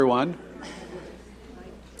Everyone,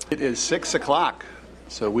 it is 6 o'clock,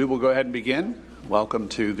 so we will go ahead and begin. Welcome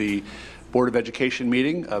to the Board of Education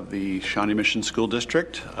meeting of the Shawnee Mission School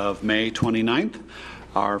District of May 29th.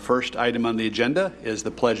 Our first item on the agenda is the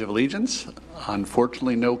Pledge of Allegiance.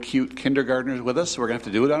 Unfortunately, no cute kindergartners with us, so we're going to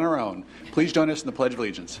have to do it on our own. Please join us in the Pledge of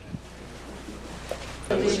Allegiance.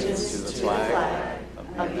 Allegiance to the flag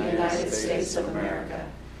of the United States of America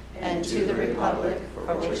and to the republic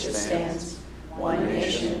for which it stands, one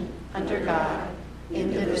nation, under God,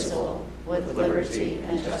 indivisible, with liberty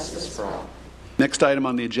and justice for all. Next item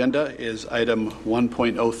on the agenda is item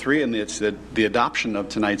 1.03, and it's the adoption of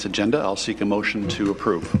tonight's agenda. I'll seek a motion to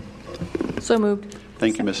approve. So moved.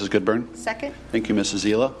 Thank you, Mrs. Goodburn. Second. Thank you, Mrs.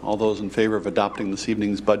 Zila. All those in favor of adopting this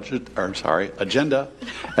evening's agenda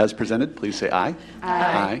as presented, please say aye.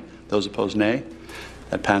 Aye. Those opposed, nay.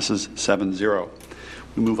 That passes 7-0.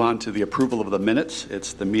 We move on to the approval of the minutes.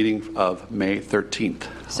 It's the meeting of May 13th.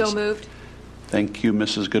 So moved. Thank you,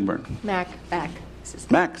 Mrs. Goodburn. Mac.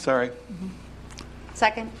 Sorry.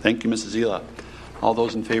 Second. Thank you, Mrs. Zila. All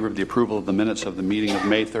those in favor of the approval of the minutes of the meeting of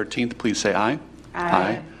May 13th, please say aye.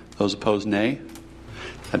 Aye. Those opposed, nay.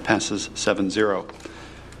 That passes 7-0.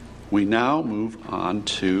 We now move on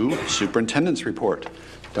to Superintendent's Report.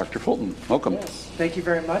 Dr. Fulton, welcome. Yes. Thank you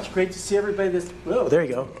very much. Great to see everybody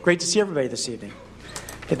Great to see everybody this evening.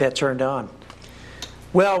 Get that turned on.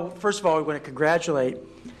 Well, first of all, we want to congratulate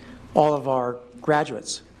all of our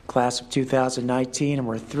graduates, class of 2019, and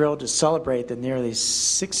we're thrilled to celebrate the nearly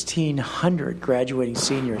 1,600 graduating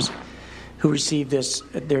seniors who received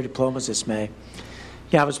their diplomas this May.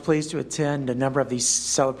 Yeah, I was pleased to attend a number of these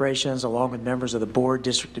celebrations along with members of the board,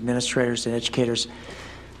 district administrators, and educators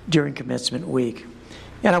during commencement week.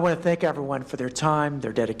 And I want to thank everyone for their time,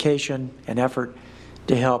 their dedication, and effort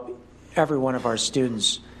to help every one of our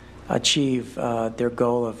students achieve their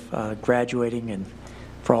goal of graduating, and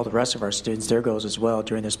for all the rest of our students, their goals as well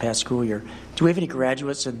during this past school year. Do we have any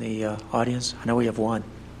graduates in the audience? I know we have one.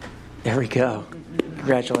 There we go.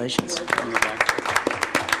 Congratulations.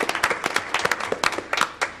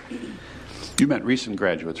 You meant recent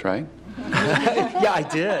graduates, right? Yeah, I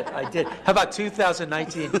did. How about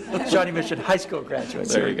 2019 Shawnee Mission High School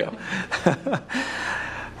graduates? There you go.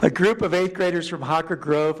 A group of 8th graders from Hocker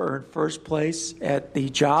Grove earned first place at the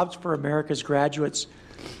Jobs for America's Graduates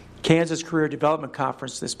Kansas Career Development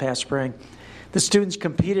Conference this past spring. The students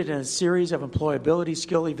competed in a series of employability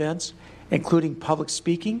skill events, including public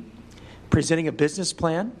speaking, presenting a business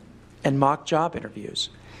plan, and mock job interviews.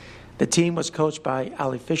 The team was coached by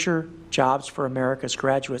Ali Fisher, Jobs for America's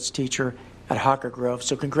Graduates teacher at Hocker Grove.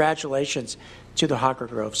 So congratulations to the Hocker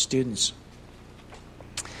Grove students.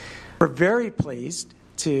 We were very pleased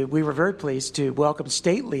to welcome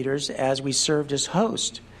state leaders as we served as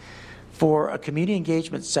host for a community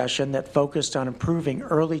engagement session that focused on improving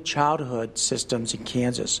early childhood systems in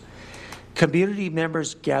Kansas. Community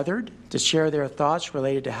members gathered to share their thoughts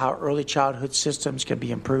related to how early childhood systems can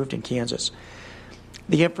be improved in Kansas.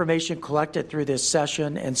 The information collected through this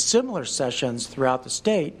session and similar sessions throughout the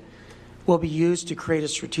state will be used to create a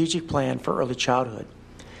strategic plan for early childhood.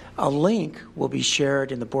 A link will be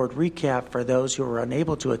shared in the board recap for those who are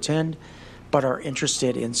unable to attend but are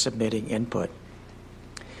interested in submitting input.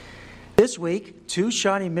 This week, 2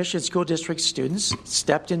 Shawnee Mission School District students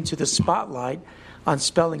stepped into the spotlight on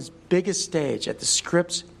spelling's biggest stage at the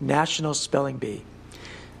Scripps National Spelling Bee.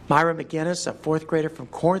 Myra McGinnis, a 4th grader from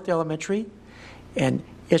Corinth Elementary, and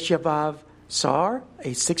Ishavav Sar,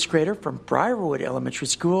 a 6th grader from Briarwood Elementary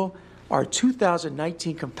School, are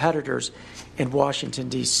 2019 competitors in Washington,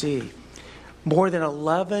 D.C. More than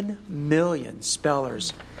 11 million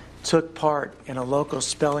spellers took part in a local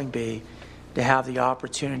spelling bee to have the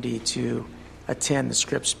opportunity to attend the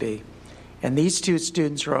Scripps Bee. And these 2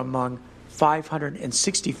 students are among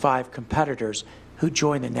 565 competitors who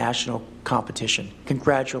joined the national competition.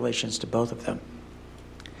 Congratulations to both of them.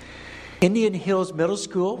 Indian Hills Middle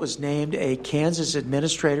School was named a Kansas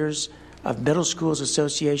Administrators of Middle Schools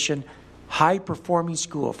Association High Performing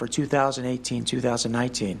School for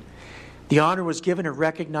 2018-2019. The honor was given to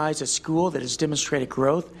recognize a school that has demonstrated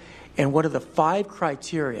growth in one of the 5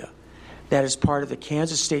 criteria that is part of the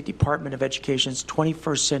Kansas State Department of Education's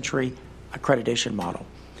 21st Century Accreditation Model.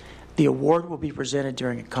 The award will be presented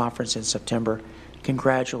during a conference in September.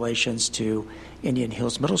 Congratulations to Indian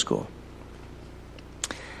Hills Middle School.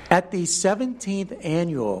 At the 17th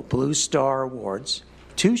Annual Blue Star Awards,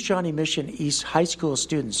 2 Shawnee Mission East High School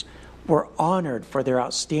students were honored for their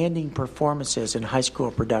outstanding performances in high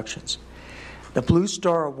school productions. The Blue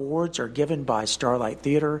Star Awards are given by Starlight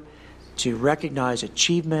Theater to recognize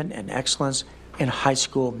achievement and excellence in high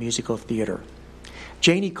school musical theater.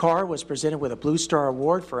 Janie Carr was presented with a Blue Star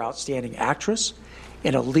Award for Outstanding Actress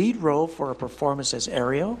in a lead role for her performance as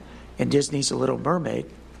Ariel in Disney's The Little Mermaid.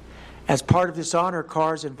 As part of this honor,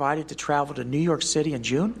 Carr is invited to travel to New York City in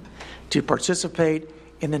June to participate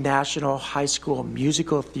in the National High School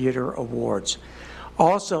Musical Theater Awards,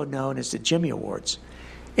 also known as the Jimmy Awards.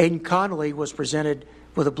 Aidan Connolly was presented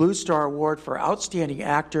with a Blue Star Award for Outstanding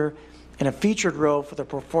Actor in a featured role for the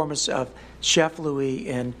performance of Chef Louis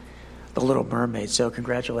in The Little Mermaid. So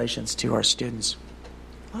congratulations to our students.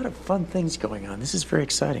 A lot of fun things going on. This is very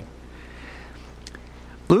exciting.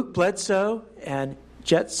 Luke Bledsoe and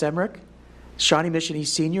Jet Semrick, Shawnee Mission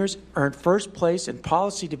East seniors, earned first place in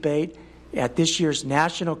policy debate at this year's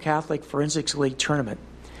National Catholic Forensics League tournament.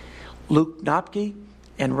 Luke Knopke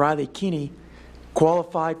and Riley Keeney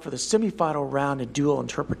qualified for the semifinal round in dual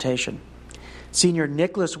interpretation. Senior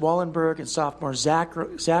Nicholas Wallenberg and sophomore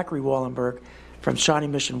Zachary Wallenberg from Shawnee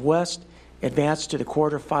Mission West advanced to the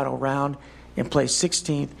quarterfinal round and placed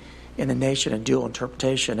 16th in the nation in dual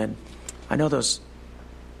interpretation. And I know those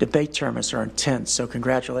debate tournaments are intense, so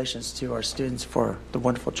congratulations to our students for the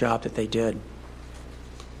wonderful job that they did.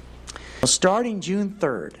 Well, starting June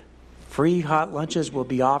 3rd, free hot lunches will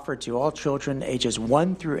be offered to all children ages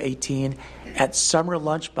 1 through 18 at Summer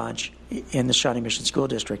Lunch Bunch in the Shawnee Mission School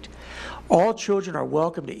District. All children are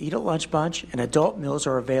welcome to eat at Lunch Bunch, and adult meals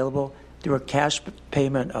are available through a cash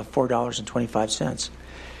payment of $4.25.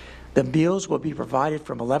 The meals will be provided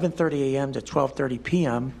from 11:30 a.m. to 12:30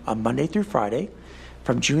 p.m. on Monday through Friday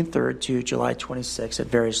from June 3rd to July 26th at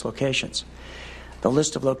various locations. The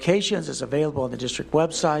list of locations is available on the district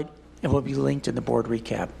website and will be linked in the board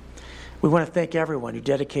recap. We want to thank everyone who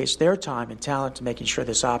dedicates their time and talent to making sure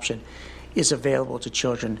this option is available to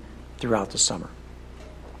children throughout the summer.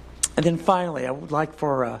 And then finally, I would like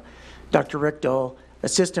for Dr. Rick Dole,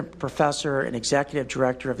 Assistant Professor and Executive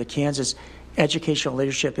Director of the Kansas Educational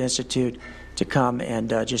Leadership Institute, to come and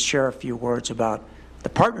just share a few words about the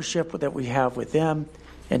partnership that we have with them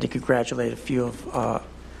and to congratulate a few of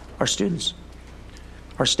our students,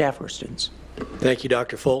 our staff who are students. Thank you,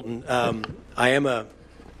 Dr. Fulton. I am a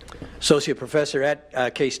associate professor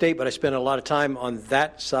at K-State, but I spent a lot of time on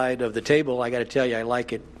that side of the table. I got to tell you, I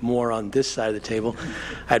like it more on this side of the table.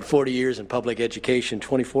 I had 40 years in public education,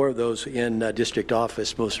 24 of those in district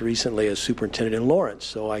office, most recently as superintendent in Lawrence,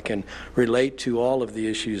 so I can relate to all of the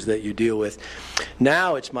issues that you deal with.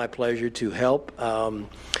 Now it's my pleasure to help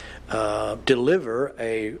deliver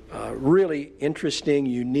a really interesting,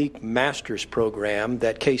 unique master's program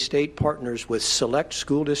that K-State partners with select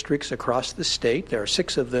school districts across the state. There are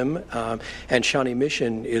 6 of them, and Shawnee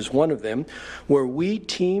Mission is one of them, where we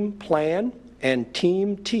team plan and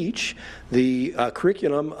team teach the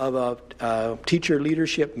curriculum of a teacher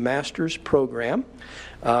leadership master's program.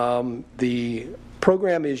 The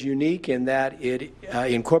program is unique in that it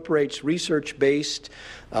incorporates research-based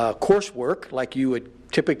coursework like you would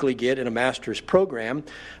typically get in a master's program,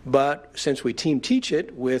 but since we team teach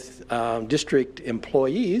it with district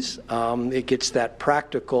employees, it gets that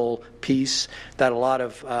practical piece that a lot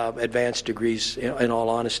of advanced degrees, in all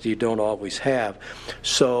honesty, don't always have.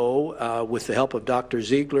 So with the help of Dr.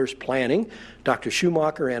 Ziegler's planning, Dr.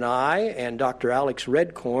 Schumacher and I, and Dr. Alex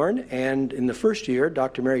Redcorn, and in the first year,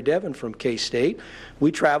 Dr. Mary Devon from K-State,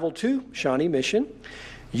 we traveled to Shawnee Mission.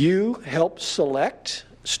 You help select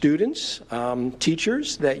students,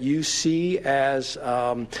 teachers that you see as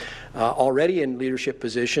already in leadership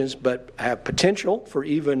positions but have potential for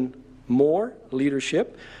even more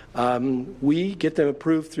leadership. We get them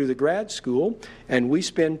approved through the grad school, and we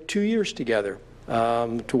spend 2 years together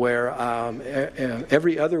to where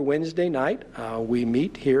every other Wednesday night we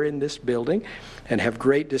meet here in this building and have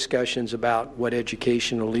great discussions about what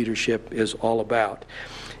educational leadership is all about.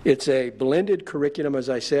 It's a blended curriculum, as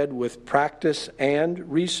I said, with practice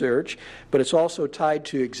and research, but it's also tied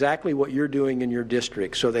to exactly what you're doing in your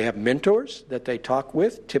district. So they have mentors that they talk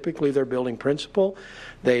with, typically their building principal.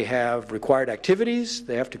 They have required activities.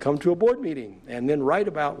 They have to come to a board meeting and then write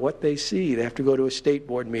about what they see. They have to go to a state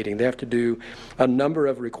board meeting. They have to do a number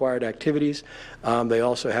of required activities. They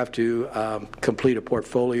also have to complete a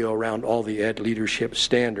portfolio around all the ed leadership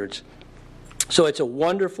standards. So it's a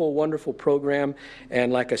wonderful, wonderful program,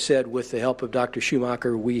 and like I said, with the help of Dr.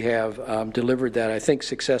 Schumacher, we have delivered that, I think,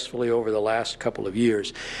 successfully over the last couple of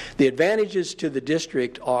years. The advantages to the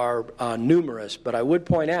district are numerous, but I would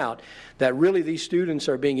point out that really these students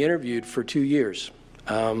are being interviewed for 2 years.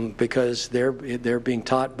 Because they're being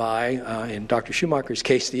taught by, in Dr. Schumacher's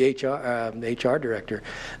case, the HR director.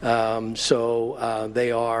 So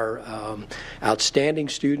they are outstanding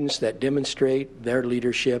students that demonstrate their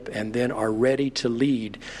leadership and then are ready to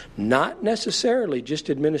lead, not necessarily just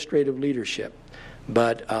administrative leadership.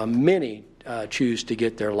 but many choose to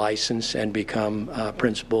get their license and become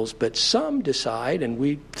principals, but some decide, and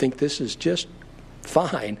we think this is just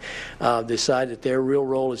fine, decide that their real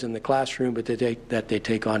role is in the classroom, but that they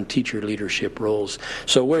take on teacher leadership roles.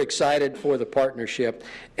 So we're excited for the partnership,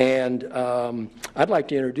 and I'd like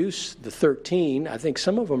to introduce the 13. I think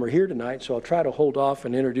some of them are here tonight, so I'll try to hold off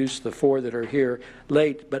and introduce the 4 that are here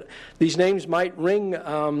late. But these names might ring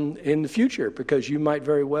in the future, because you might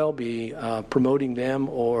very well be promoting them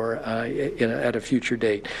or at a future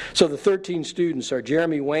date. So the 13 students are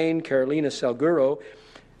Jeremy Wayne, Carolina Salguro,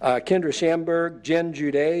 Kendra Schamberg, Jen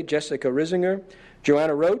Jude, Jessica Risinger,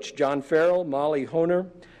 Joanna Roach, John Farrell, Molly Honer,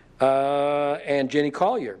 and Jenny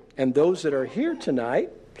Collier. And those that are here tonight,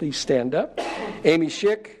 please stand up. Amy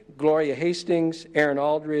Schick, Gloria Hastings, Aaron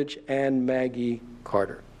Aldridge, and Maggie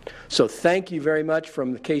Carter. So thank you very much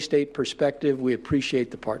from the K-State perspective. We appreciate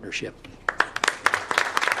the partnership.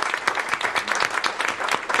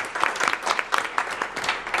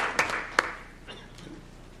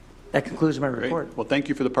 That concludes my Great. report. Well, thank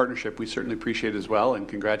you for the partnership. We certainly appreciate it as well, and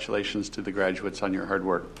congratulations to the graduates on your hard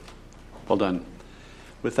work. Well done.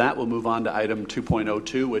 With that, we'll move on to item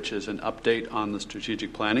 2.02, which is an update on the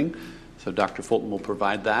strategic planning. So Dr. Fulton will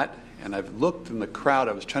provide that. And I've looked in the crowd.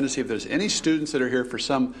 I was trying to see if there's any students that are here for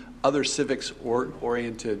some other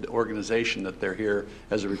civics-oriented organization that they're here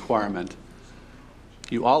as a requirement.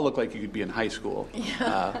 You all look like you could be in high school.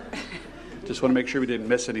 Yeah. Just want to make sure we didn't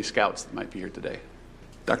miss any scouts that might be here today.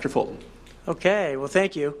 Dr. Fulton. Okay, well,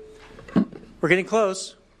 thank you. We're getting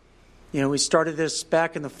close. You know, we started this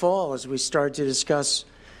back in the fall as we started to discuss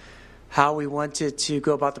how we wanted to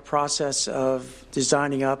go about the process of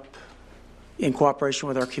designing up, in cooperation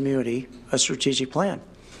with our community, a strategic plan.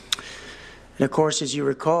 And of course, as you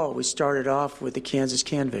recall, we started off with the Kansas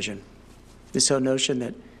Can Vision, this whole notion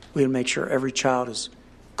that we would make sure every child is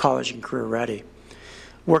college and career ready.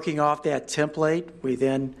 Working off that template, we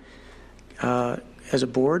then, as a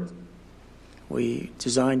board, we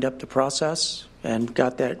designed up the process and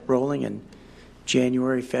got that rolling in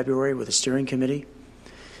January, February with a steering committee.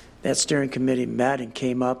 That steering committee met and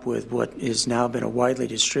came up with what has now been a widely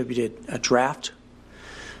distributed draft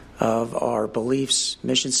of our beliefs,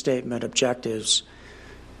 mission statement, objectives,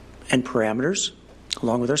 and parameters,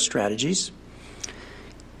 along with our strategies.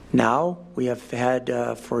 Now we have had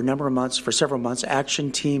for several months,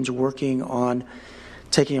 action teams working on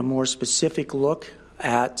taking a more specific look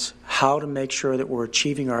at how to make sure that we're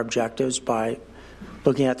achieving our objectives by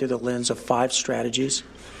looking at through the lens of 5 strategies.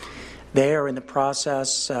 They are in the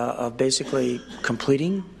process of basically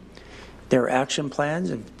completing their action plans.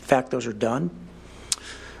 In fact, those are done.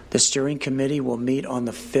 The steering committee will meet on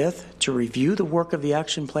the 5th to review the work of the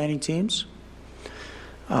action planning teams.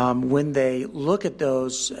 When they look at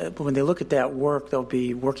that work, they'll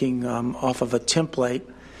be working off of a template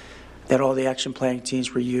that all the action planning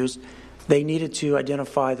teams were used. They needed to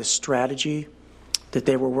identify the strategy that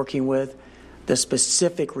they were working with, the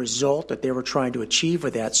specific result that they were trying to achieve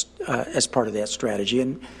with that as part of that strategy.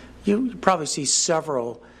 And you probably see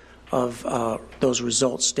several of those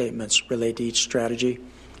result statements related to each strategy,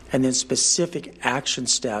 and then specific action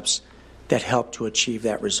steps that help to achieve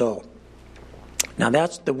that result. Now,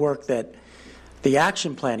 that's the work that the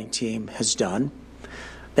action planning team has done.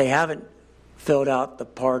 They haven't filled out the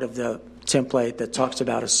part of the template that talks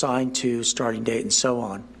about assigned to, starting date, and so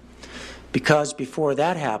on. Because before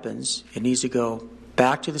that happens, it needs to go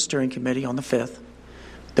back to the steering committee on the 5th.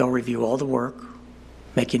 They'll review all the work,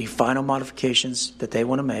 make any final modifications that they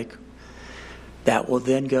want to make. That will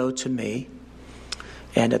then go to me.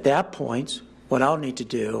 And at that point, what I'll need to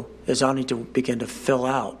do is I'll need to begin to fill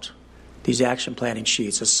out these action planning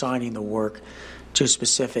sheets, assigning the work to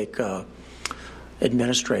specific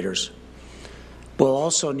administrators. We'll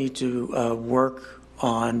also need to work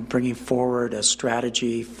on bringing forward a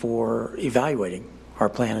strategy for evaluating our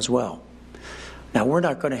plan as well. Now, we're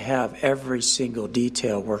not going to have every single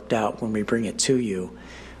detail worked out when we bring it to you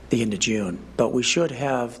the end of June, but we should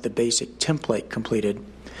have the basic template completed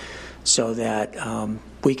so that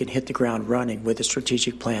we can hit the ground running with the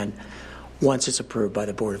strategic plan once it's approved by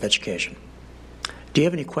the Board of Education. Do you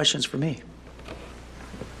have any questions for me?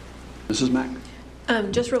 Mrs. Mack.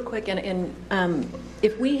 Just real quick, and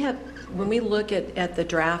if we have, when we look at the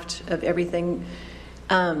draft of everything,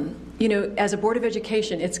 as a Board of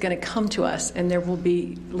Education, it's going to come to us, and there will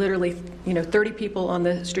be literally, 30 people on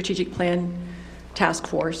the strategic plan task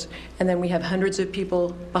force, and then we have hundreds of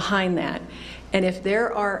people behind that. And if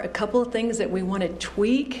there are a couple of things that we want to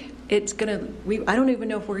tweak it's going to, I don't even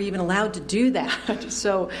know if we're even allowed to do that.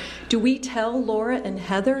 So do we tell Laura and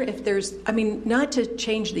Heather if there's, I mean, not to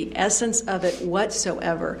change the essence of it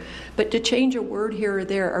whatsoever, but to change a word here or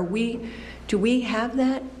there, do we have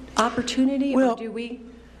that opportunity, Well, or do we?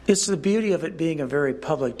 It's the beauty of it being a very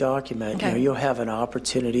public document. Okay. You'll have an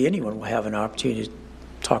opportunity, anyone will have an opportunity to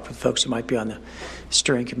talk with folks who might be on the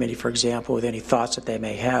steering committee, for example, with any thoughts that they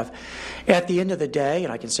may have. At the end of the day,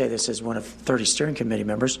 and I can say this as one of 30 steering committee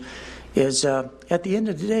members, is at the end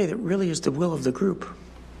of the day, that really is the will of the group.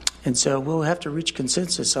 And so we'll have to reach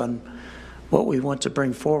consensus on what we want to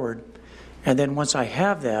bring forward. And then once I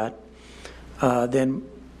have that, then,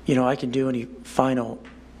 I can do any final,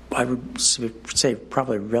 I would say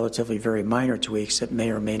probably relatively very minor tweaks that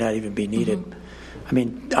may or may not even be needed. Mm-hmm. I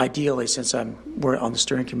mean, ideally, since we're on the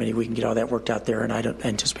steering committee, we can get all that worked out there, and I don't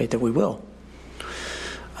anticipate that we will.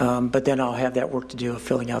 But then I'll have that work to do of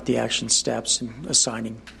filling out the action steps and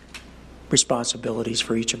assigning responsibilities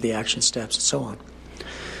for each of the action steps and so on.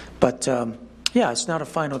 But, it's not a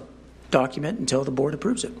final document until the board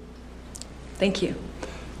approves it. Thank you.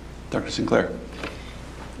 Dr. Sinclair.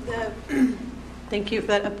 Thank you for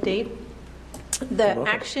that update. The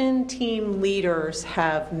action team leaders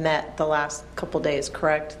have met the last couple days,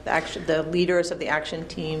 correct? The leaders of the action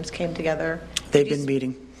teams came together. They've been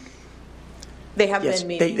meeting. They have Yes, been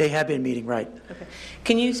meeting? they have been meeting, right. Okay.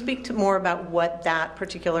 Can you speak to more about what that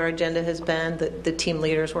particular agenda has been, that the team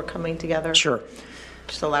leaders were coming together? Sure.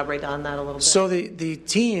 Just elaborate on that a little bit. So the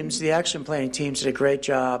teams, the action planning teams, did a great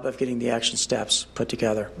job of getting the action steps put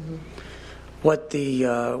together. Mm-hmm. What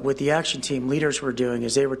the action team leaders were doing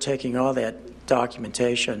is they were taking all that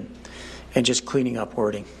documentation and just cleaning up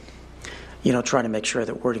wording. Trying to make sure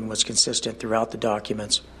that wording was consistent throughout the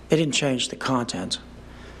documents. They didn't change the content.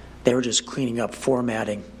 They were just cleaning up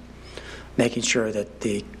formatting, making sure that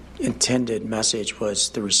the intended message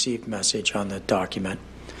was the received message on the document.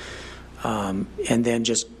 And then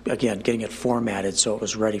just, again, getting it formatted so it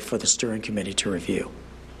was ready for the steering committee to review.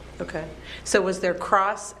 Okay. So was there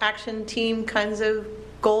cross-action team kinds of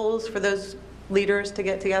goals for those leaders to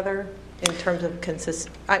get together in terms of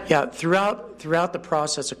Yeah, throughout the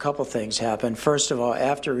process, a couple things happened. First of all,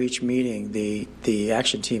 after each meeting, the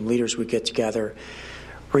action team leaders would get together,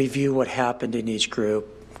 review what happened in each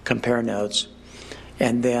group, compare notes,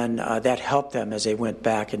 and then that helped them as they went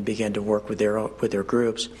back and began to work with their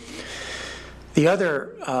groups. The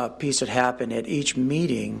other piece that happened at each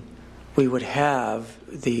meeting, we would have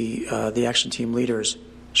the action team leaders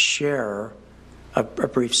share a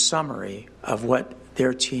brief summary of what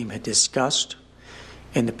their team had discussed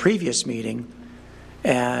in the previous meeting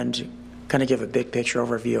and kind of give a big picture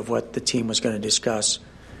overview of what the team was going to discuss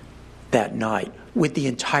that night with the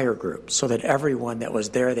entire group so that everyone that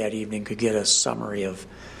was there that evening could get a summary of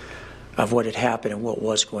what had happened and what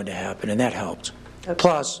was going to happen, and that helped. Okay.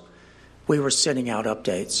 Plus, we were sending out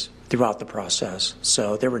updates throughout the process,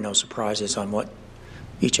 so there were no surprises on what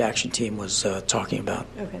each action team was talking about.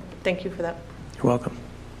 Okay, thank you for that. You're welcome.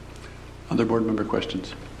 Other board member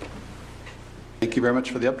questions? Thank you very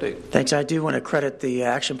much for the update. Thanks. I do want to credit the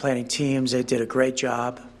action planning teams. They did a great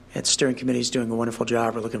job. And the steering committee is doing a wonderful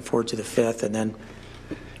job. We're looking forward to the 5th and then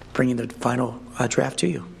bringing the final draft to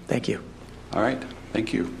you. Thank you. All right.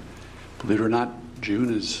 Thank you. Believe it or not,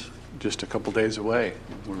 June is just a couple days away.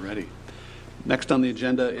 We're ready. Next on the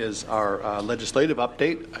agenda is our legislative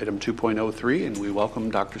update, item 2.03, and we welcome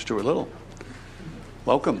Dr. Stuart Little.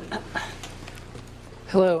 Welcome.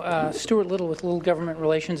 Hello, Stuart Little with Little Government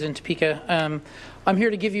Relations in Topeka. I'm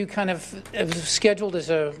here to give you kind of scheduled as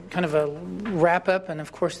a kind of a wrap-up, and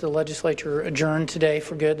of course the legislature adjourned today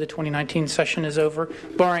for good. The 2019 session is over,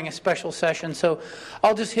 barring a special session. So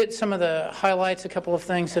I'll just hit some of the highlights, a couple of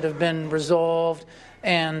things that have been resolved,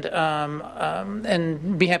 and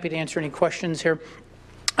be happy to answer any questions here.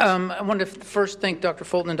 I wanted to first thank Dr.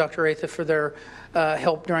 Fulton and Dr. Atha for their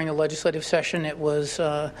help during the legislative session. It was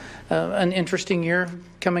an interesting year,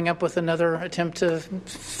 coming up with another attempt to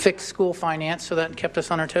fix school finance, so that kept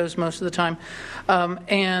us on our toes most of the time.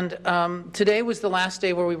 Today was the last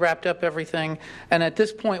day where we wrapped up everything, and at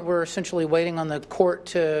this point we're essentially waiting on the court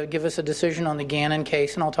to give us a decision on the Gannon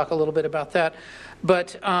case, and I'll talk a little bit about that.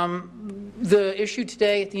 But the issue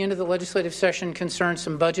today at the end of the legislative session concerns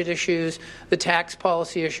some budget issues, the tax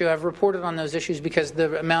policy issue. I've reported on those issues because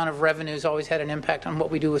the amount of revenues always had an impact on what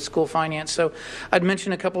we do with school finance. So I'd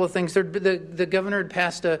mention a couple of things. The governor had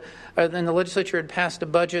passed and the legislature had passed a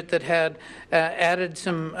budget that had added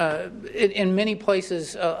some, in many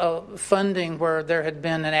places, funding where there had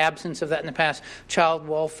been an absence of that in the past. Child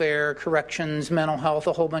welfare, corrections, mental health,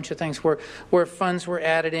 a whole bunch of things where funds were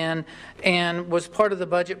added in, and was part of the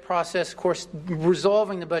budget process. Of course,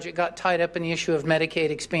 resolving the budget got tied up in the issue of Medicaid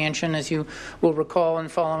expansion, as you will recall,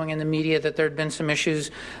 and following in the media that there had been some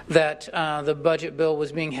issues that the budget bill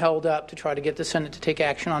was being held up to try to get the Senate to take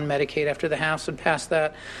action on Medicaid after the House had passed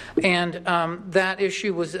that. And that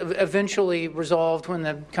issue was eventually resolved when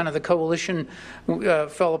the coalition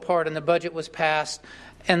fell apart and the budget was passed.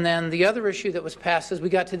 And then the other issue that was passed as we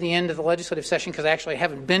got to the end of the legislative session, because I actually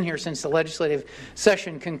haven't been here since the legislative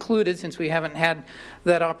session concluded, since we haven't had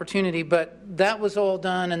that opportunity, but that was all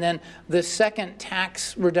done. And then the second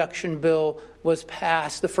tax reduction bill was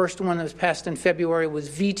passed. The first one that was passed in February was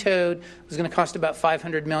vetoed. It was going to cost about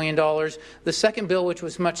 $500 million. The second bill, which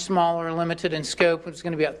was much smaller and limited in scope, which was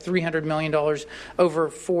going to be about $300 million over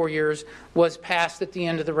 4 years, was passed at the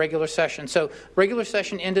end of the regular session. So regular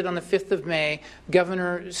session ended on the 5th of May.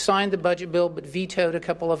 Governor signed the budget bill but vetoed a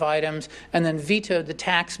couple of items and then vetoed the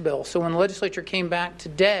tax bill. So when the legislature came back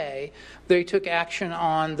today, they took action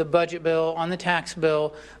on the budget bill, on the tax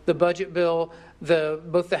bill. The budget bill,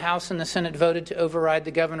 both the House and the Senate voted to override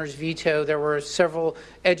the governor's veto. There were several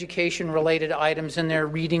education-related items in their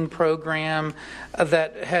reading program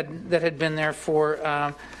that had been there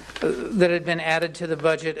for that had been added to the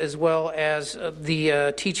budget, as well as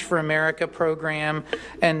the Teach for America program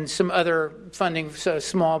and some other funding, so a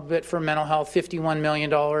small bit for mental health, $51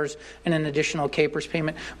 million, and an additional CAPERS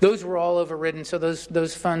payment. Those were all overridden, so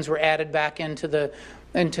those funds were added back into the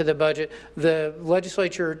budget. The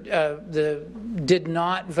legislature did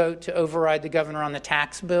not vote to override the governor on the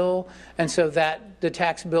tax bill, and so that the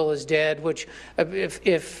tax bill is dead, which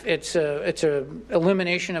if it's a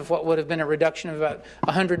elimination of what would have been a reduction of about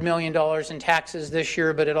 $100 million in taxes this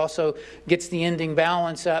year, but it also gets the ending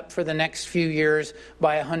balance up for the next few years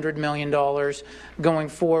by $100 million going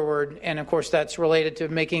forward. And of course that's related to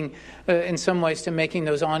making, in some ways, to making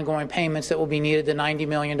those ongoing payments that will be needed, the $90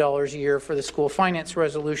 million a year for the school finance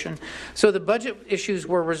resolution. So the budget issues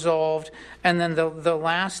were resolved, and then the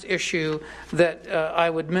last issue that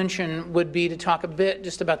I would mention would be to talk a bit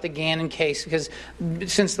just about the Gannon case, because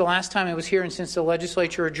since the last time I was here and since the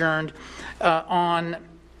legislature adjourned they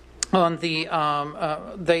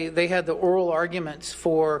had the oral arguments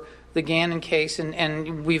for the Gannon case,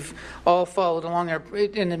 and we've all followed along there.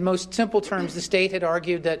 In the most simple terms, the state had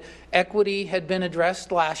argued that equity had been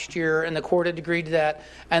addressed last year, and the court had agreed to that,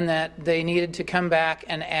 and that they needed to come back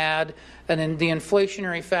and add and the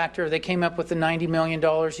inflationary factor. They came up with the $90 million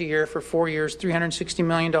a year for 4 years, $360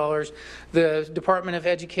 million. The Department of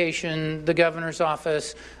Education, the governor's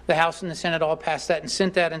office, the House and the Senate all passed that and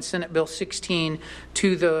sent that in Senate Bill 16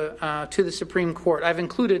 to the Supreme Court. I've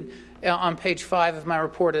included on page 5 of my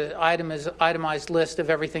report an itemized list of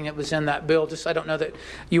everything that was in that bill. Just, I don't know that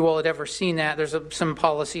you all had ever seen that. There's some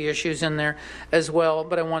policy issues in there as well,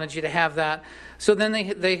 but I wanted you to have that. So then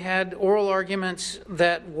they had oral arguments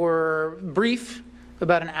that were brief,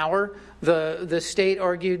 about an hour. The state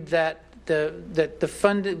argued that the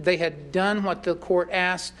fund, they had done what the court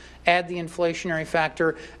asked, add the inflationary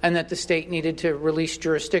factor, and that the state needed to release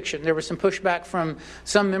jurisdiction. There was some pushback from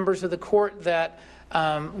some members of the court that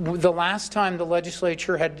the last time the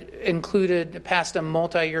legislature had passed a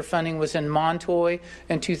multi-year funding was in Montoy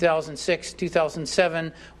in 2006,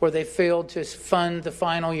 2007, where they failed to fund the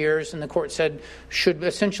final years, and the court said, should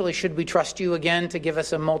we trust you again to give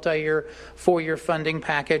us a multi-year, 4-year funding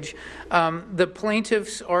package? The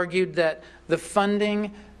plaintiffs argued that the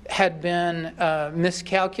funding had been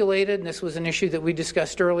miscalculated, and this was an issue that we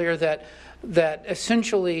discussed earlier, that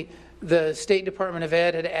essentially the State Department of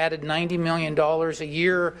Ed had added $90 million a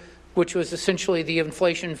year, which was essentially the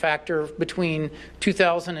inflation factor between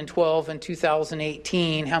 2012 and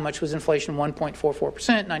 2018. How much was inflation?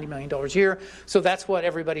 1.44%, $90 million a year. So that's what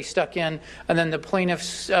everybody stuck in. And then the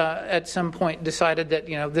plaintiffs at some point decided that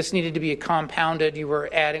this needed to be compounded. You were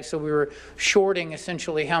adding, so we were shorting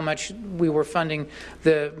essentially how much we were funding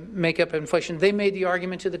the makeup inflation. They made the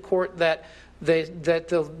argument to the court that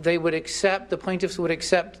they would accept, the plaintiffs would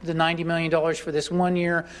accept the $90 million for this 1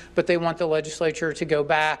 year, but they want the legislature to go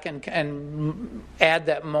back and add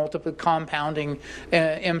that multiple compounding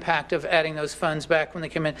impact of adding those funds back when they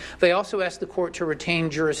come in. They also asked the court to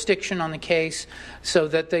retain jurisdiction on the case so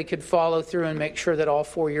that they could follow through and make sure that all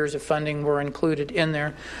 4 years of funding were included in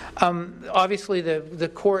there. Obviously,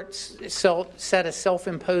 the court set a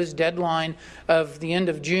self-imposed deadline of the end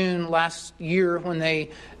of June last year when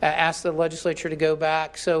they asked the legislature legislature to go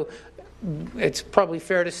back. So it's probably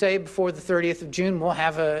fair to say before the 30th of June we'll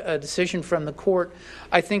have a decision from the court.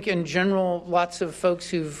 I think in general, lots of folks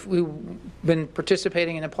who've been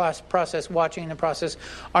participating in the process, watching the process,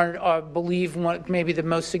 believe what maybe the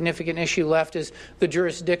most significant issue left is the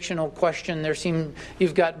jurisdictional question.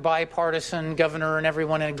 You've got bipartisan governor and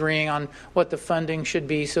everyone agreeing on what the funding should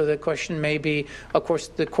be. So the question may be, of course,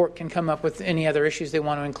 the court can come up with any other issues they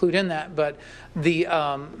want to include in that, but the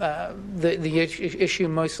issue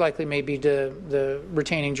most likely may be the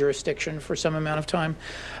retaining jurisdiction for some amount of time.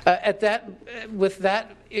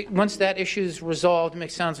 Once that issue is resolved,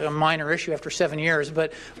 it sounds like a minor issue after 7 years,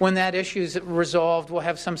 but when that issue is resolved, we'll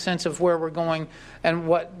have some sense of where we're going and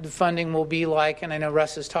what the funding will be like. And I know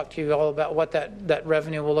Russ has talked to you all about what that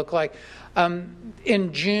revenue will look like.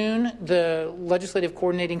 In June, the Legislative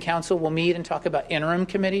Coordinating Council will meet and talk about interim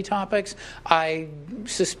committee topics. I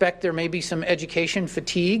suspect there may be some education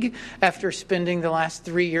fatigue after spending the last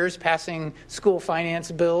 3 years passing school finance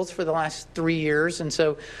bills for the last 3 years. And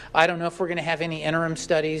so I don't know if we're going to have any interim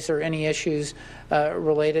studies or any issues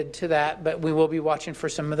related to that, but we will be watching for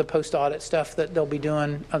some of the post-audit stuff that they'll be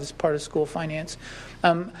doing as part of school finance.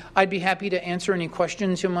 I'd be happy to answer any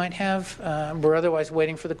questions you might have. We're otherwise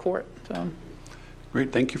waiting for the court. So.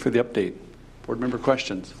 Great. Thank you for the update. Board member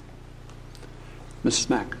questions. Mrs.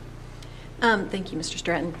 Mack. Thank you, Mr.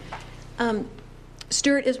 Stratton.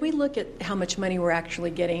 Stuart, as we look at how much money we're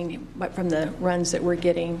actually getting from the runs that we're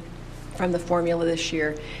getting from the formula this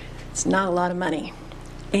year, it's not a lot of money.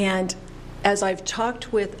 And as I've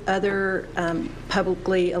talked with other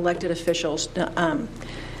publicly elected officials,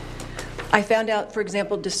 I found out, for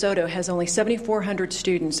example, DeSoto has only 7,400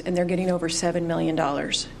 students, and they're getting over $7 million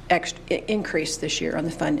increase this year on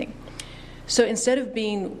the funding. So instead of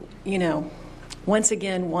being, once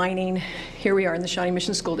again whining, here we are in the Shawnee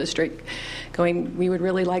Mission School District, going, we would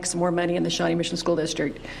really like some more money in the Shawnee Mission School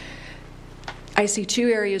District. I see two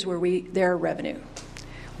areas where there are revenue.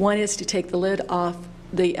 One is to take the lid off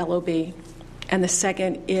the LOB, and the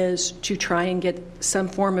second is to try and get some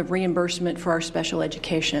form of reimbursement for our special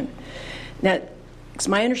education. Now, it's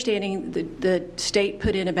my understanding the state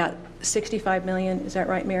put in about $65 million, is that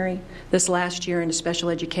right, Mary, this last year into special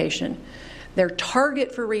education. Their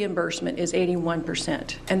target for reimbursement is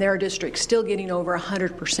 81%, and there are districts still getting over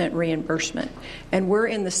 100% reimbursement, and we're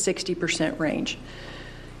in the 60% range.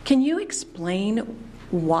 Can you explain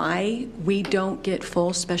why we don't get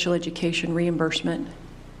full special education reimbursement?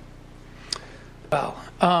 Well,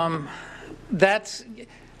 that's...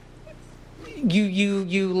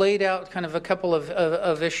 You laid out kind of a couple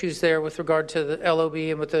of issues there with regard to the LOB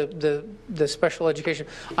and with the special education.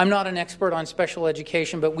 I'm not an expert on special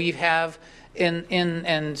education, but we have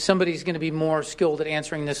and somebody's going to be more skilled at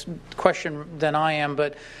answering this question than I am,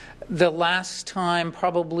 but the last time,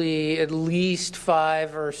 probably at least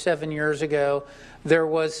 5 or 7 years ago, there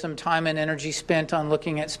was some time and energy spent on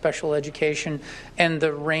looking at special education and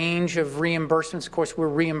the range of reimbursements. Of course, we're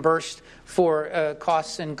reimbursed for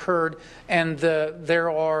costs incurred, and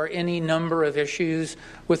there are any number of issues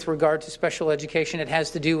with regard to special education. It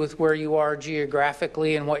has to do with where you are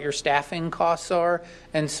geographically and what your staffing costs are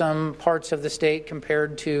in some parts of the state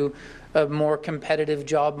compared to a more competitive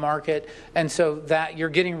job market, and so that you're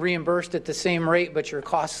getting reimbursed at the same rate, but your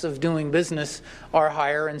costs of doing business are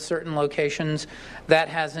higher in certain locations. That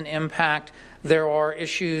has an impact. There are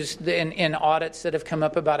issues in audits that have come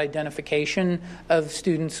up about identification of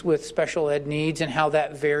students with special ed needs and how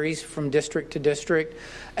that varies from district to district,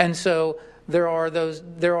 and so there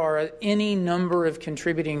are any number of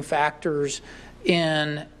contributing factors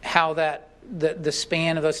in how that the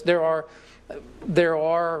span of those. There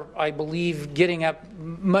are, I believe, getting up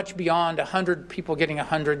much beyond 100 people getting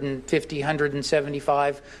 150,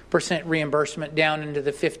 175% reimbursement down into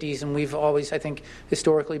the 50s, and we've always, I think,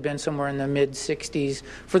 historically been somewhere in the mid-60s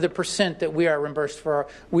for the percent that we are reimbursed for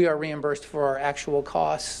our actual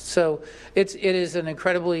costs. So it is an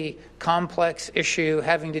incredibly complex issue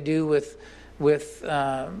having to do with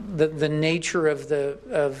the nature of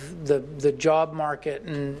the job market,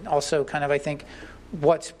 and also kind of, I think,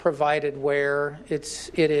 what's provided where.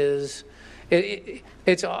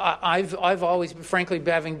 I've always, frankly,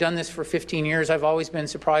 having done this for 15 years, I've always been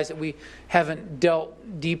surprised that we haven't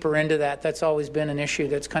dealt deeper into that. That's always been an issue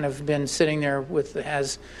that's kind of been sitting there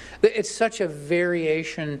it's such a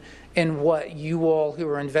variation in what you all who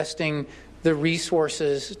are investing the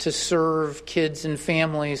resources to serve kids and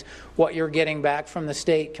families, what you're getting back from the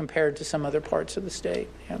state compared to some other parts of the state.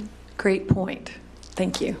 Yeah. Great point.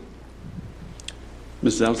 Thank you.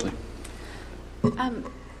 Mrs. Owsley.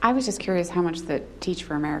 I was just curious how much the Teach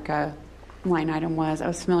for America line item was. I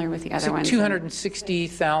was familiar with the It's other like ones.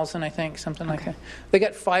 260,000, I think, something like that. They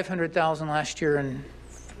got 500,000 last year and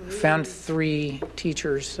found 3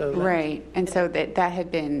 teachers. So Right, and so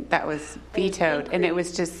that was vetoed, and it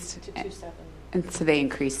was just, and so they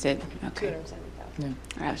increased it. Okay.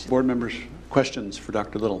 I was just- Board members, questions for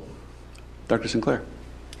Dr. Little? Dr. Sinclair?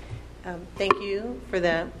 Thank you for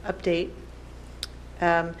the update.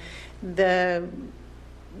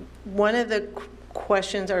 One of the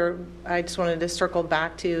questions, or I just wanted to circle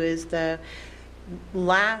back to, is the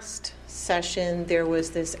last session there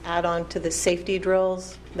was this add-on to the safety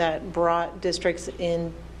drills that brought districts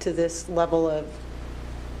into this level of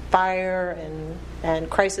fire and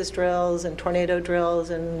crisis drills and tornado drills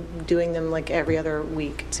and doing them like every other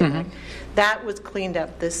week. It seemed like. That was cleaned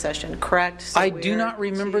up this session, correct? So I do we're not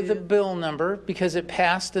remember the bill number because it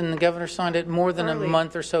passed and the governor signed it more than Early. a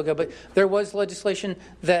month or so ago. But there was legislation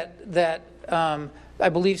that I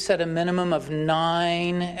believe set a minimum of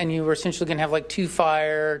 9, and you were essentially going to have like 2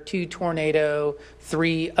 fire, 2 tornado,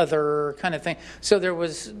 3 other kind of thing. So there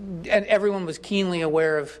was, and everyone was keenly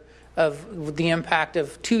aware of the impact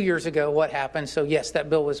of 2 years ago what happened. So yes, that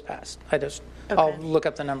bill was passed. I'll look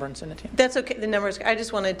up the number and send it to you. That's okay. The numbers. I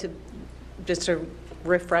just wanted to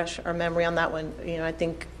refresh our memory on that one. I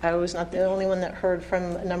think I was not the only one that heard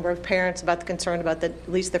from a number of parents about the concern about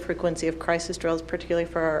at least the frequency of crisis drills, particularly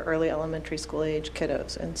for our early elementary school age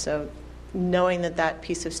kiddos. And so, knowing that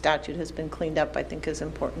piece of statute has been cleaned up, I think, is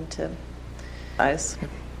important to us.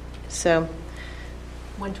 So,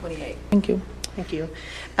 128. Thank you. thank you.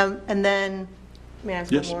 And then, may I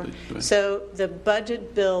ask Yes, one more? please, go ahead. So the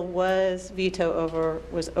budget bill was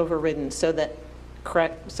overridden. So that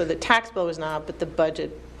correct. So the tax bill was not, but the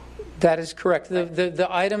budget. That is correct. The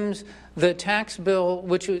items, the tax bill,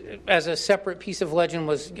 which as a separate piece of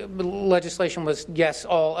legislation was, yes,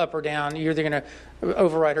 all up or down. You're either going to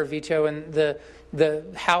override or veto, and the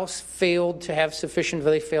House failed to have sufficient.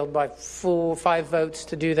 They failed by 5 votes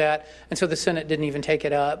to do that, and so the Senate didn't even take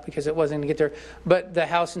it up because it wasn't going to get there. But the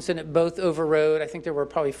House and Senate both overrode. I think there were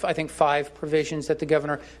probably 5 provisions that the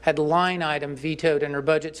governor had line item vetoed in her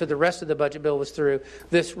budget. So the rest of the budget bill was through.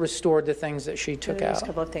 This restored the things that she took There's out. a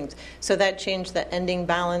couple of things. So that changed the ending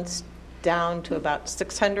balance down to about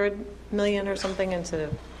 $600 million or something instead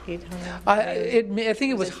of $800. I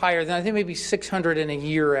think it was higher than. I think maybe 600 in a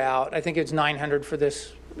year out. I think it's 900 for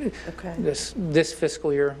this Okay. this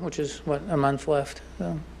fiscal year, which is what, a month left.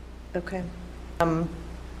 So. Okay.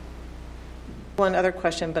 One other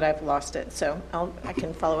question, but I've lost it, so I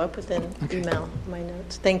can follow up with an email my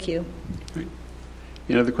notes. Thank you. Great.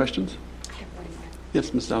 Any other questions?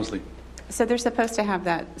 Yes, Ms. Dowsley. So they're supposed to have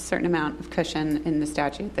that certain amount of cushion in the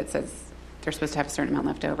statute that says they're supposed to have a certain amount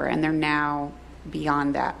left over, and they're now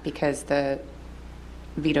beyond that because the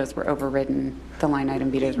vetoes were overridden, the line item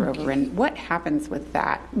vetoes were overridden. What happens with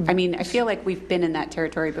that? I mean, I feel like we've been in that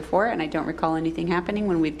territory before, and I don't recall anything happening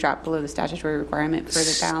when we've dropped below the statutory requirement for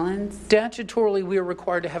the balance. Statutorily, we are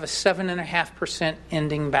required to have a 7.5%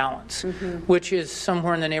 ending balance, which is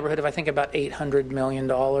somewhere in the neighborhood of, I think, about $800 million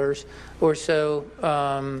or so.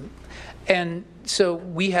 And so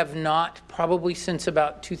we have not, probably since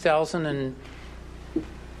about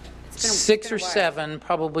 2006 or 7,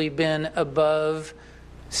 probably been above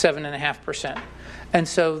 7.5%. And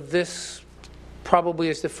so this probably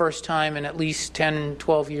is the first time in at least 10,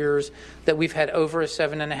 12 years that we've had over a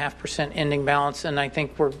 7.5% ending balance. And I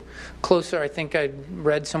think we're closer. I think I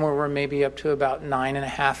read somewhere we're maybe up to about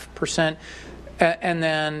 9.5%. And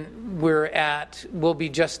then we'll be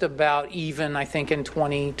just about even, I think, in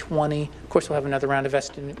 2020. Of course, we'll have another round of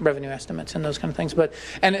revenue estimates and those kind of things.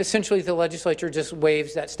 And essentially, the legislature just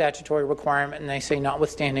waives that statutory requirement, and they say,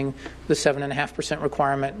 notwithstanding the 7.5%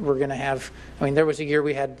 requirement, we're going to have. I mean, there was a year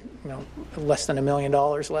we had, less than $1 million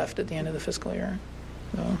left at the end of the fiscal year.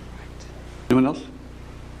 So. Anyone else?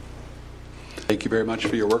 Thank you very much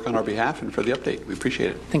for your work on our behalf and for the update. We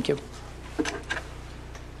appreciate it. Thank you.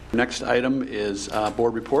 Next item is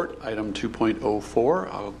board report, item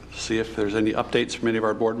 2.04. I'll see if there's any updates from any of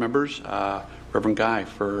our board members. Reverend Guy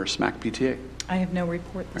for SMAC PTA. I have no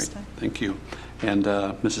report this time. Thank you. And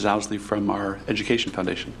Mrs. Owsley from our Education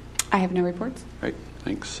Foundation. I have no reports. Right,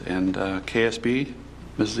 thanks. And KSB,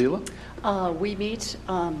 Mrs. Zila? We meet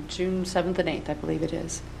June 7th and 8th, I believe it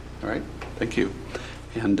is. All right, thank you.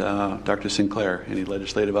 And Dr. Sinclair, any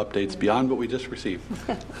legislative updates beyond what we just received?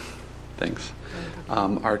 Thanks.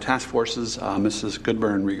 Our task forces, Mrs.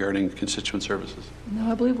 Goodburn, regarding constituent services.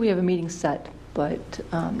 No, I believe we have a meeting set, but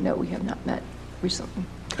no, we have not met recently.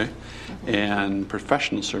 Okay. And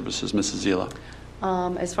professional services, Mrs.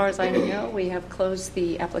 Zila. As far as I know, we have closed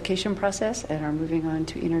the application process and are moving on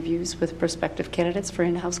to interviews with prospective candidates for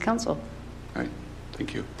in-house counsel. All right,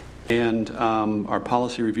 thank you. And our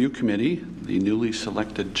Policy Review Committee, the newly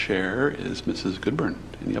selected chair is Mrs. Goodburn.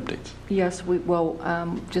 Any updates? Yes,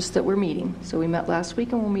 just that we're meeting. So we met last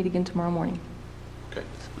week and we'll meet again tomorrow morning. Okay,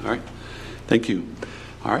 all right. Thank you.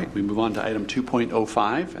 All right, we move on to item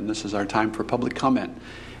 2.05, and this is our time for public comment.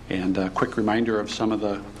 And a quick reminder of some of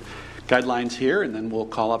the guidelines here, and then we'll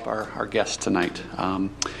call up our guests tonight.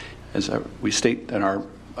 As we state in our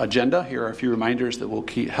agenda, here are a few reminders that will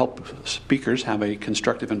help speakers have a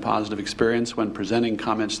constructive and positive experience when presenting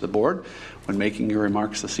comments to the board. When making your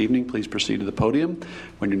remarks this evening, please proceed to the podium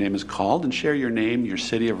when your name is called and share your name, your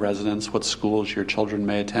city of residence, what schools your children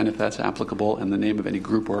may attend if that's applicable, and the name of any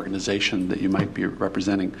group or organization that you might be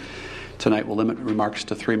representing. Tonight we'll limit remarks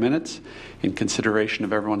to 3 minutes. In consideration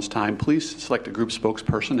of everyone's time, please select a group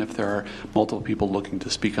spokesperson if there are multiple people looking to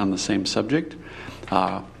speak on the same subject.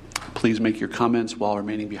 Please make your comments while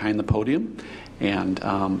remaining behind the podium. And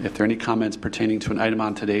if there are any comments pertaining to an item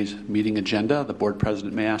on today's meeting agenda, the board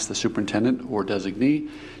president may ask the superintendent or designee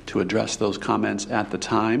to address those comments at the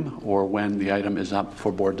time or when the item is up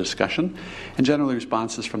for board discussion. And generally,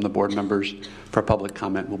 responses from the board members for public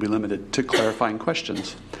comment will be limited to clarifying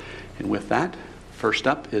questions. And with that, first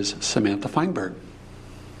up is Samantha Feinberg.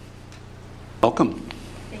 Welcome.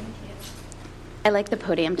 I like the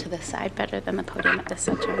podium to the side better than the podium at the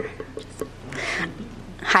center.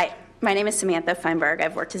 Hi, my name is Samantha Feinberg.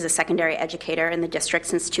 I've worked as a secondary educator in the district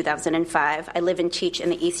since 2005. I live and teach in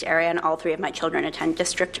the East area, and all 3 of my children attend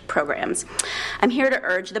district programs. I'm here to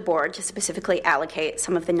urge the board to specifically allocate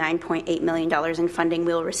some of the $9.8 million in funding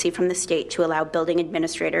we will receive from the state to allow building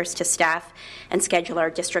administrators to staff and schedule our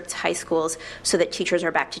district's high schools so that teachers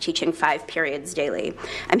are back to teaching 5 periods daily.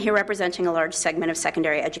 I'm here representing a large segment of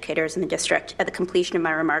secondary educators in the district. At the completion of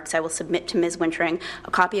my remarks, I will submit to Ms. Wintering a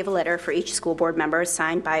copy of a letter for each school board member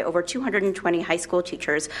signed by over 220 high school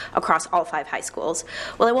teachers across all 5 high schools.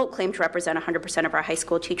 While I won't claim to represent 100% of our high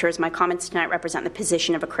school teachers, my comments tonight represent the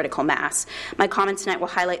position of a critical mass. My comments tonight will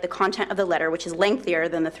highlight the content of the letter, which is lengthier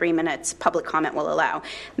than the 3 minutes public comment will allow.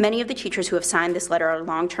 Many of the teachers who have signed this letter are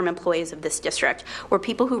long-term employees of this district. We're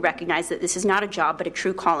people who recognize that this is not a job but a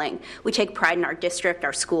true calling. We take pride in our district,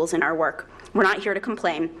 our schools, and our work. We're not here to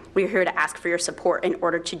complain. We're here to ask for your support in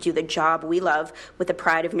order to do the job we love with the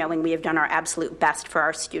pride of knowing we have done our absolute best for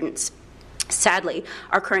our students. Sadly,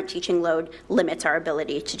 our current teaching load limits our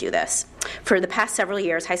ability to do this. For the past several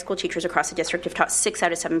years, high school teachers across the district have taught 6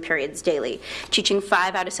 out of 7 periods daily. Teaching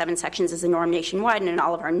 5 out of 7 sections is the norm nationwide and in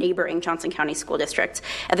all of our neighboring Johnson County school districts.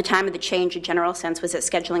 At the time of the change, a general sense was that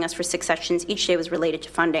scheduling us for 6 sections each day was related to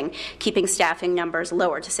funding, keeping staffing numbers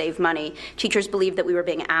lower to save money. Teachers believed that we were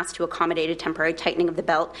being asked to accommodate a temporary tightening of the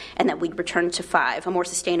belt and that we'd return to 5, a more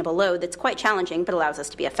sustainable load that's quite challenging but allows us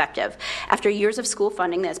to be effective. After years of school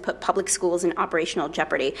funding that has put public schools in operational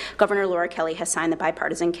jeopardy, Governor Laura Kelly has signed the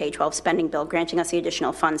bipartisan K-12 spending bill granting us the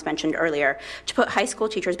additional funds mentioned earlier. To put high school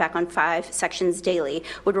teachers back on 5 sections daily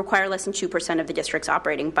would require less than 2% of the district's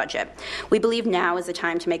operating budget. We believe now is the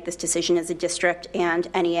time to make this decision as the district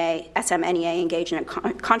and SMNEA engage in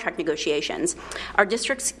contract negotiations. Our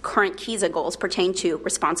district's current KESA goals pertain to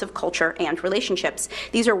responsive culture and relationships.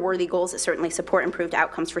 These are worthy goals that certainly support improved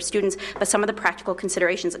outcomes for students, but some of the practical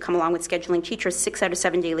considerations that come along with scheduling teachers 6 out of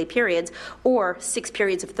 7 daily periods or 6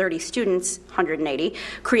 periods of 30 students, 180,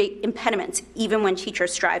 create impediments even when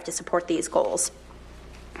teachers strive to support these goals.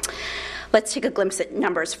 Let's take a glimpse at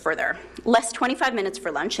numbers further. Less 25 minutes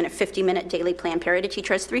for lunch and a 50-minute daily plan period. A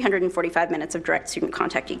teacher has 345 minutes of direct student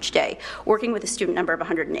contact each day. Working with a student number of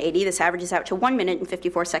 180, this averages out to 1 minute and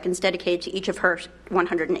 54 seconds dedicated to each of her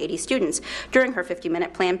 180 students. During her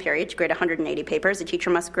 50-minute plan period to grade 180 papers, a teacher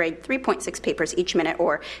must grade 3.6 papers each minute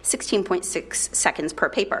or 16.6 seconds per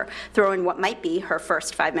paper. Throw in what might be her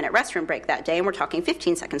first 5-minute restroom break that day, and we're talking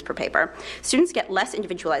 15 seconds per paper. Students get less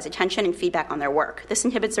individualized attention and feedback on their work. This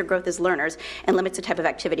inhibits their growth as learners and limits the type of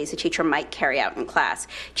activities a teacher might carry out in class.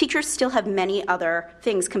 Teachers still have many other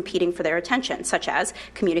things competing for their attention, such as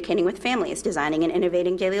communicating with families, designing and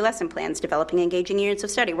innovating daily lesson plans, developing engaging units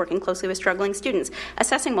of study, working closely with struggling students,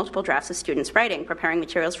 assessing multiple drafts of students' writing, preparing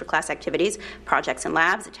materials for class activities, projects and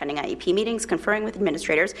labs, attending IEP meetings, conferring with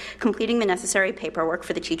administrators, completing the necessary paperwork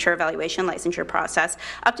for the teacher evaluation licensure process,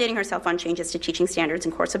 updating herself on changes to teaching standards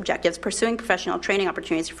and course objectives, pursuing professional training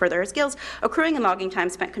opportunities to further her skills, accruing and logging time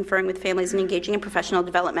spent conferring with families and engaging in professional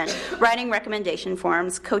development, writing recommendation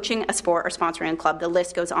forms, coaching a sport or sponsoring a club. The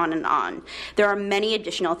list goes on and on. There are many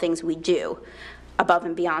additional things we do. above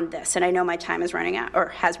and beyond this, and I know my time is running out, or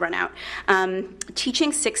has run out.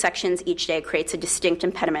 Teaching 6 sections each day creates a distinct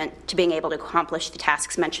impediment to being able to accomplish the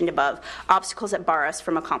tasks mentioned above. Obstacles that bar us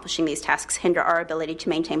from accomplishing these tasks hinder our ability to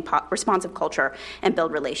maintain responsive culture and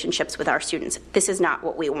build relationships with our students. This is not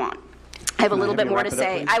what we want. I have a little bit more to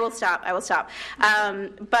say. I will stop.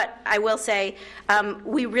 But I will say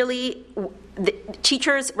the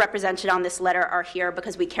teachers represented on this letter are here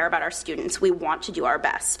because we care about our students. We want to do our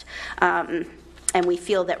best. And we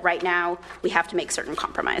feel that right now we have to make certain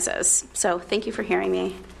compromises. So thank you for hearing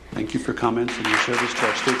me. Thank you for comments and your service to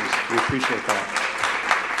our students. We appreciate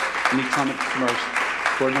that. Any comments from our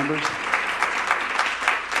board members?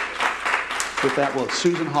 With that, well,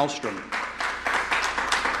 Susan Hallstrom.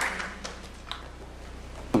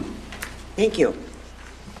 Thank you.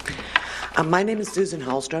 My name is Susan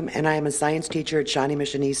Hallstrom, and I am a science teacher at Shawnee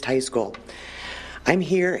Mission East High School. I'm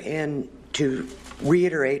here to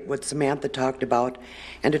reiterate what Samantha talked about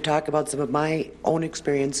and to talk about some of my own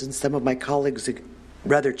experience and some of my colleagues'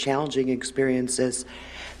 rather challenging experiences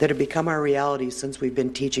that have become our reality since we've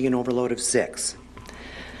been teaching an overload of 6.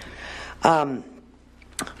 I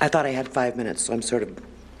thought I had 5 minutes, so I'm sort of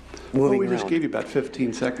moving we around. just gave you about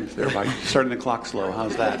 15 seconds there by starting the clock slow.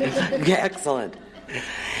 How's that? Yeah, excellent.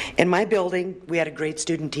 In my building, we had a great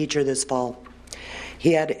student teacher this fall.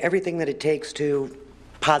 He had everything that it takes to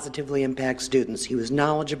positively impact students. He was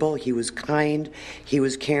knowledgeable, he was kind, he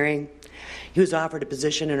was caring. He was offered a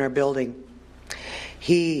position in our building.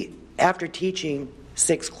 After teaching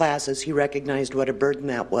 6 classes, he recognized what a burden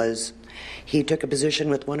that was. He took a position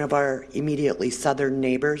with one of our immediately southern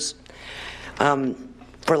neighbors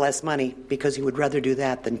for less money because he would rather do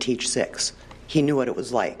that than teach 6. He knew what it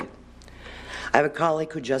was like. I have a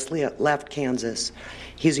colleague who just left Kansas.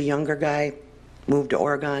 He's a younger guy, moved to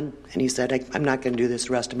Oregon, and he said, I'm not going to do this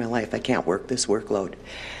the rest of my life. I can't work this workload.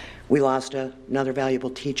 We lost another valuable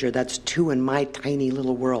teacher. That's 2 in my tiny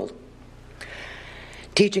little world.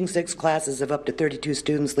 Teaching 6 classes of up to 32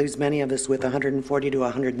 students leaves many of us with 140 to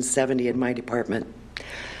 170 in my department.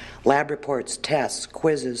 Lab reports, tests,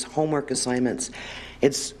 quizzes, homework assignments.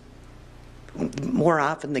 It's more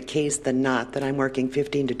often the case than not that I'm working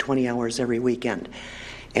 15 to 20 hours every weekend.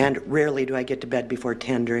 And rarely do I get to bed before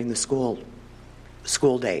 10 during the school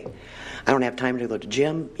day. I don't have time to go to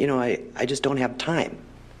gym. I just don't have time.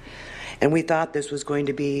 And we thought this was going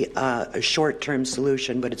to be a short-term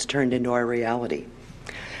solution, but it's turned into our reality.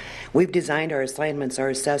 We've designed our assignments, our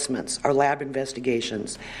assessments, our lab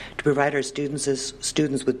investigations to provide our students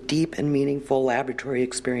with deep and meaningful laboratory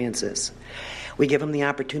experiences. We give them the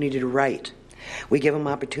opportunity to write. We give them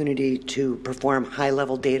opportunity to perform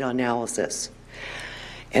high-level data analysis.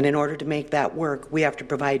 And in order to make that work, we have to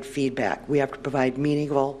provide feedback. We have to provide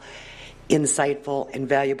meaningful, insightful, and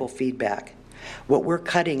valuable feedback. What we're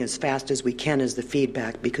cutting as fast as we can is the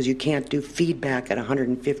feedback, because you can't do feedback at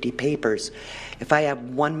 150 papers. If I have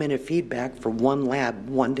 1 minute feedback for one lab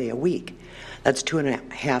 1 day a week, that's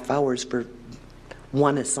 2.5 hours for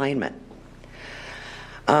one assignment.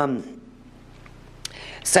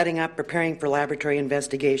 Setting up, preparing for laboratory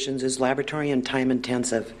investigations is laboratory and time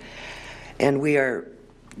intensive. And we are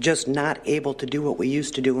just not able to do what we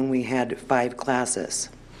used to do when we had 5 classes.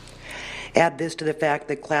 Add this to the fact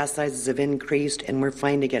that class sizes have increased and we're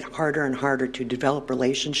finding it harder and harder to develop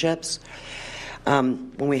relationships.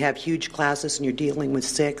 When we have huge classes and you're dealing with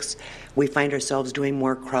 6, we find ourselves doing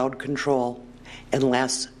more crowd control and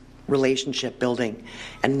less relationship building.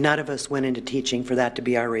 And none of us went into teaching for that to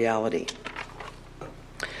be our reality.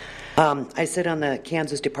 I sit on the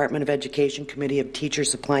Kansas Department of Education Committee of Teacher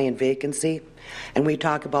Supply and Vacancy, and we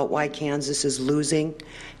talk about why Kansas is losing,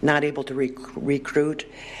 not able to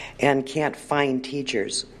recruit, and can't find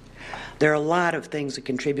teachers. There are a lot of things that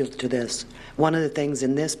contribute to this. One of the things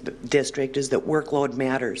in this district is that workload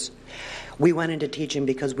matters. We went into teaching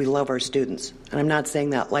because we love our students, and I'm not saying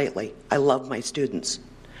that lightly. I love my students.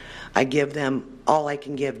 I give them all I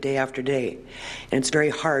can give day after day, and it's very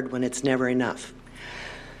hard when it's never enough.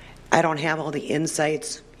 I don't have all the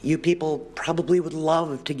insights. You people probably would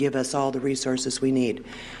love to give us all the resources we need,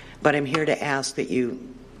 but I'm here to ask that you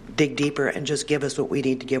dig deeper and just give us what we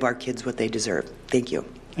need to give our kids what they deserve. Thank you.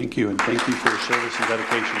 Thank you, and thank you for your service and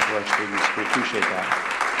dedication to our students. We appreciate that.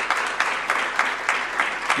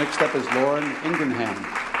 Next up is Lauren Ingenham.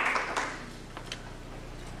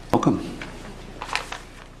 Welcome.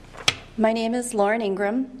 My name is Lauren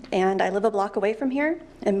Ingram, and I live a block away from here,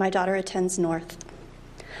 and my daughter attends North.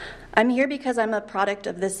 I'm here because I'm a product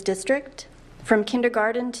of this district, from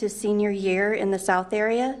kindergarten to senior year in the South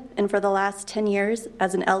area, and for the last 10 years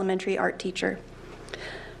as an elementary art teacher.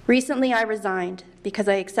 Recently, I resigned because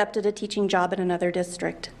I accepted a teaching job in another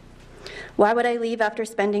district. Why would I leave after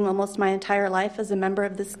spending almost my entire life as a member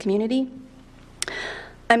of this community?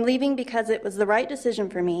 I'm leaving because it was the right decision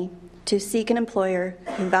for me to seek an employer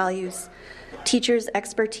who values teachers'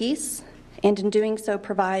 expertise and in doing so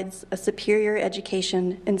provides a superior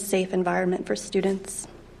education and safe environment for students.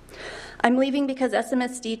 I'm leaving because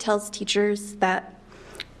SMSD tells teachers that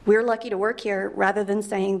we're lucky to work here rather than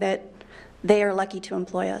saying that they are lucky to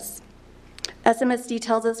employ us. SMSD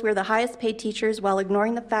tells us we're the highest paid teachers while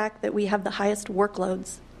ignoring the fact that we have the highest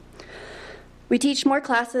workloads. We teach more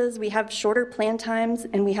classes, we have shorter plan times,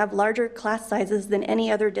 and we have larger class sizes than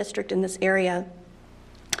any other district in this area.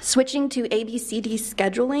 Switching to ABCD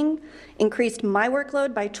scheduling increased my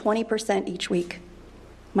workload by 20% each week.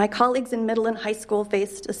 My colleagues in middle and high school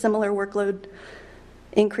faced a similar workload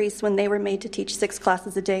increase when they were made to teach 6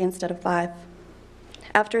 classes a day instead of 5.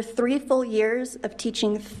 After 3 full years of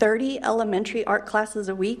teaching 30 elementary art classes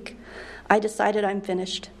a week, I decided I'm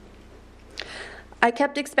finished. I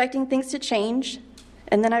kept expecting things to change,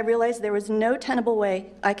 and then I realized there was no tenable way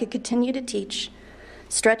I could continue to teach,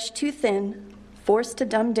 stretched too thin, forced to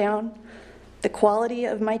dumb down the quality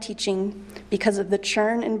of my teaching because of the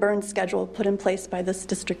churn and burn schedule put in place by this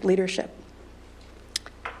district leadership.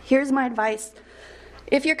 Here's my advice.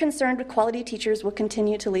 If you're concerned with quality teachers will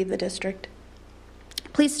continue to leave the district,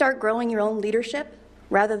 please start growing your own leadership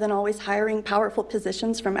rather than always hiring powerful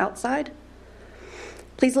positions from outside.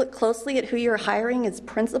 Please look closely at who you're hiring as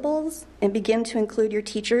principals and begin to include your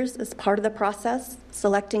teachers as part of the process,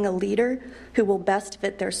 selecting a leader who will best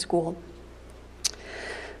fit their school.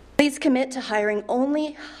 Please commit to hiring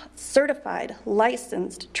only certified,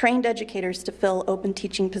 licensed, trained educators to fill open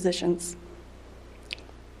teaching positions.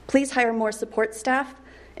 Please hire more support staff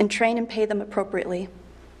and train and pay them appropriately.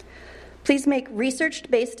 Please make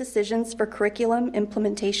research-based decisions for curriculum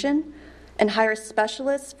implementation and hire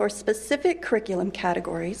specialists for specific curriculum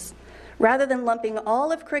categories rather than lumping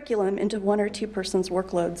all of curriculum into 1 or 2 persons'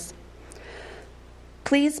 workloads.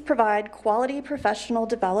 Please provide quality professional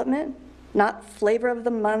development, not flavor of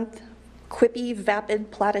the month, quippy, vapid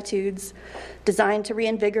platitudes designed to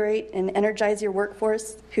reinvigorate and energize your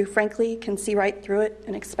workforce who frankly can see right through it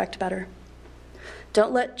and expect better.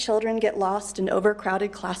 Don't let children get lost in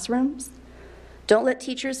overcrowded classrooms. Don't let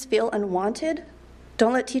teachers feel unwanted.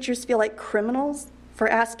 Don't let teachers feel like criminals for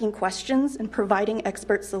asking questions and providing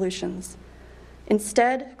expert solutions.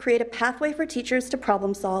 Instead, create a pathway for teachers to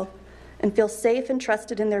problem solve and feel safe and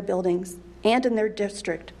trusted in their buildings and in their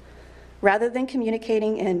district, rather than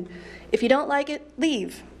communicating in, if you don't like it,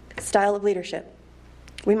 leave, style of leadership.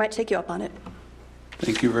 We might take you up on it.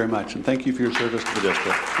 Thank you very much, and thank you for your service to the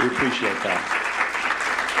district. We appreciate that.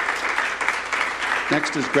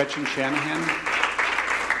 Next is Gretchen Shanahan.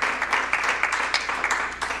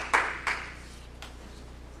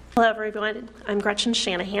 Hello, everyone. I'm Gretchen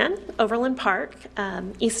Shanahan. Overland Park,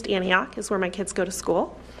 East Antioch is where my kids go to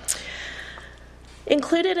school.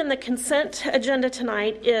 Included in the consent agenda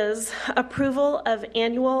tonight is approval of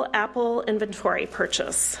annual Apple inventory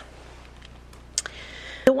purchase.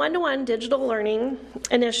 The one-to-one digital learning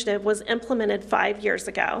initiative was implemented 5 years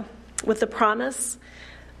ago with the promise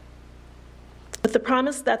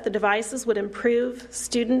that the devices would improve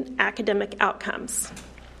student academic outcomes.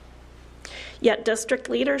 Yet district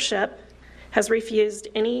leadership has refused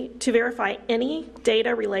to verify any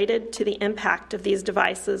data related to the impact of these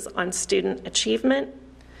devices on student achievement,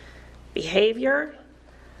 behavior,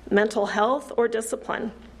 mental health, or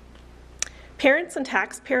discipline. Parents and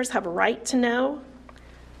taxpayers have a right to know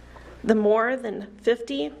the more than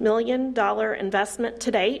 $50 million investment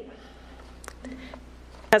to date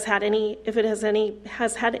has had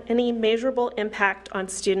any measurable impact on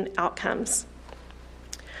student outcomes.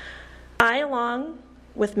 I, along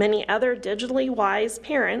with many other digitally wise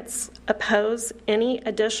parents, oppose any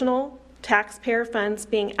additional taxpayer funds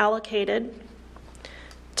being allocated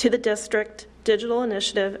to the district digital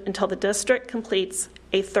initiative until the district completes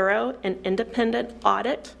a thorough and independent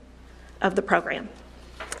audit of the program.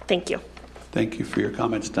 Thank you. Thank you for your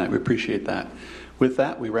comments tonight. We appreciate that. With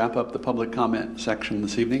that, we wrap up the public comment section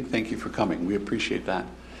this evening. Thank you for coming. We appreciate that.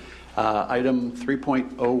 Item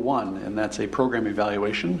 3.01, and that's a program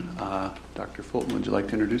evaluation. Dr. Fulton, would you like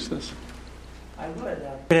to introduce this? I would. We're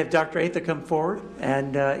going to have Dr. Atha come forward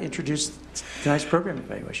and introduce tonight's program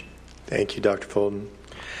evaluation. Thank you, Dr. Fulton.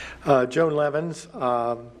 Joan Levins,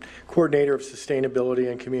 Coordinator of Sustainability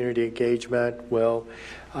and Community Engagement, will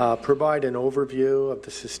provide an overview of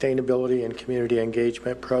the Sustainability and Community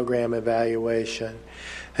Engagement Program evaluation.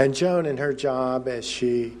 And Joan, in her job as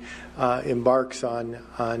she embarks on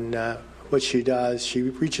what she does. She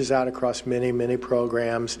reaches out across many, many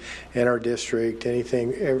programs in our district,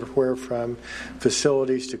 anything everywhere from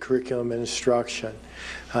facilities to curriculum and instruction.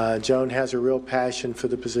 Joan has a real passion for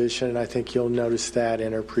the position, and I think you'll notice that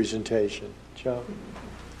in her presentation. Joan.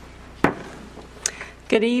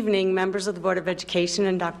 Good evening, members of the Board of Education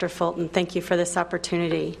and Dr. Fulton. Thank you for this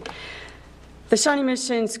opportunity. The Shawnee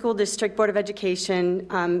Mission School District Board of Education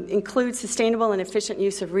includes sustainable and efficient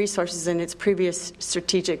use of resources in its previous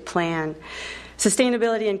strategic plan.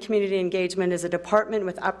 Sustainability and community engagement is a department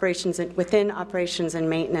with within operations and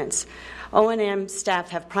maintenance. O&M staff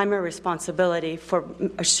have primary responsibility for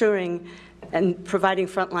assuring and providing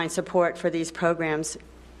frontline support for these programs.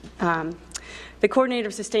 The Coordinator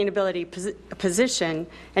of Sustainability position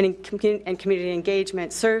and community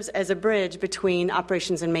engagement serves as a bridge between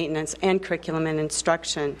operations and maintenance and curriculum and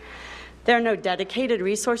instruction. There are no dedicated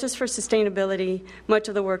resources for sustainability. Much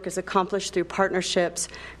of the work is accomplished through partnerships,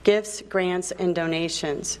 gifts, grants, and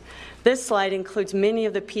donations. This slide includes many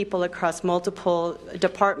of the people across multiple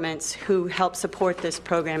departments who help support this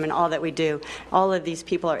program and all that we do. All of these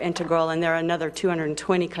people are integral, and there are another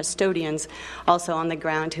 220 custodians also on the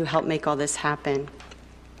ground who help make all this happen.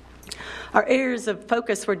 Our areas of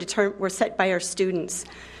focus were set by our students.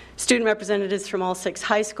 Student representatives from all 6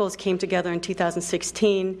 high schools came together in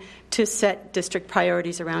 2016 to set district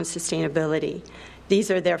priorities around sustainability.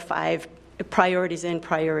 These are their 5 priorities in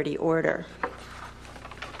priority order.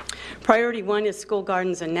 Priority 1 is school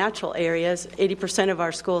gardens and natural areas. 80% of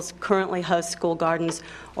our schools currently host school gardens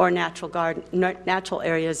or natural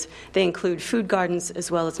areas. They include food gardens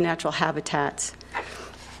as well as natural habitats.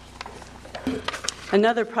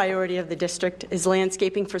 Another priority of the district is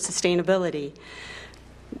landscaping for sustainability.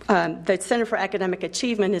 The Center for Academic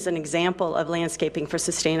Achievement is an example of landscaping for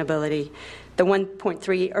sustainability. The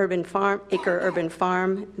 1.3 acre urban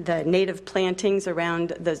farm, the native plantings around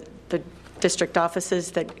the district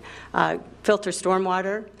offices that filter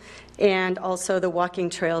stormwater, and also the walking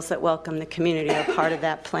trails that welcome the community are part of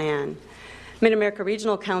that plan. Mid-America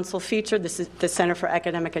Regional Council featured the Center for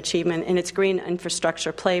Academic Achievement in its Green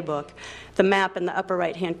Infrastructure Playbook. The map in the upper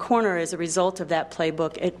right-hand corner is a result of that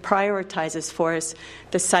playbook. It prioritizes for us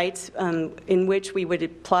the sites in which we would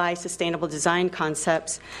apply sustainable design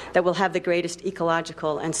concepts that will have the greatest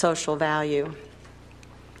ecological and social value.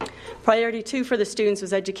 Priority 2 for the students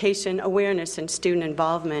was education, awareness, and student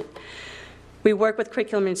involvement. We work with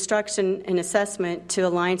curriculum instruction and assessment to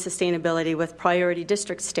align sustainability with priority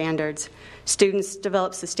district standards. Students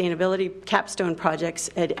develop sustainability capstone projects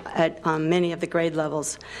at many of the grade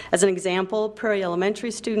levels. As an example, Prairie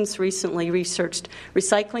Elementary students recently researched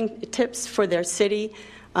recycling tips for their city.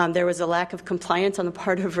 There was a lack of compliance on the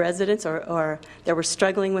part of residents, or they were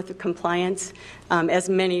struggling with the compliance, as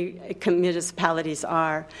many municipalities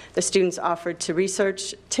are. The students offered to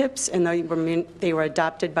research tips, and they were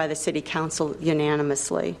adopted by the City Council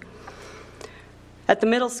unanimously. At the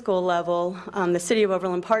middle school level, the City of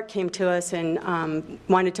Overland Park came to us and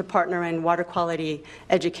wanted to partner in water quality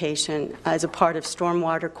education as a part of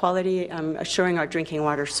stormwater quality, assuring our drinking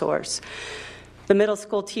water source. The middle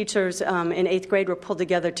school teachers in 8th grade were pulled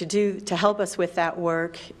together to help us with that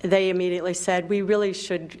work. They immediately said, we really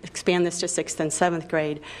should expand this to 6th and 7th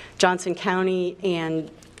grade. Johnson County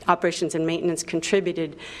and Operations and Maintenance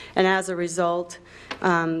contributed, and as a result,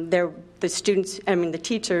 the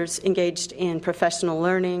teachers engaged in professional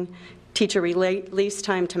learning, teacher release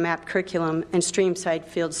time to map curriculum, and streamside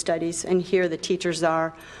field studies. And here the teachers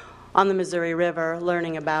are on the Missouri River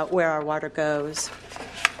learning about where our water goes.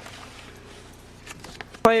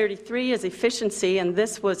 Priority 3 is efficiency, and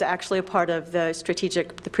this was actually a part of the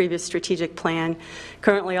previous strategic plan.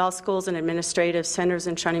 Currently, all schools and administrative centers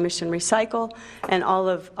in Shawnee Mission recycle, and all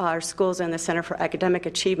of our schools in the Center for Academic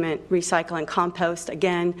Achievement recycle and compost.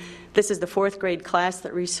 Again, this is the 4th grade class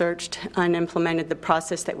that researched and implemented the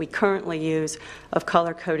process that we currently use of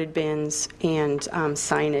color-coded bins and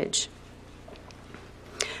signage.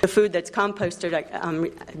 The food that's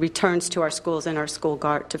composted returns to our schools and our school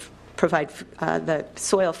to provide the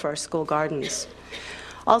soil for our school gardens.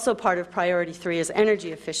 Also part of Priority 3 is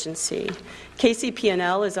energy efficiency.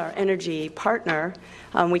 KCP&L is our energy partner.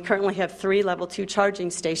 We currently have 3 Level 2 charging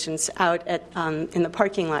stations out in the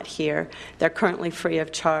parking lot here. They're currently free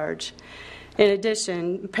of charge. In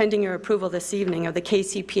addition, pending your approval this evening of the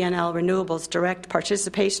KCP&L Renewables Direct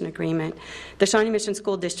Participation Agreement, the Shawnee Mission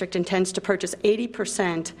School District intends to purchase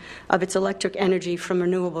 80% of its electric energy from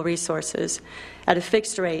renewable resources at a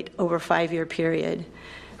fixed rate over a 5-year period.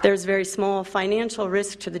 There's very small financial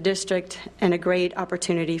risk to the district and a great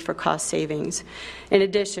opportunity for cost savings. In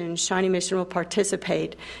addition, Shawnee Mission will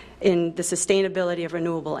participate in the sustainability of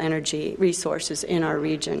renewable energy resources in our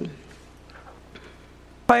region.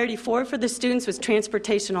 Priority 4 for the students was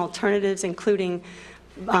transportation alternatives, including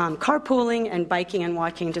carpooling and biking and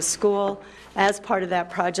walking to school. As part of that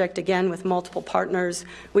project, again, with multiple partners,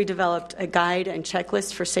 we developed a guide and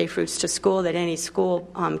checklist for safe routes to school that any school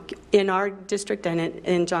in our district and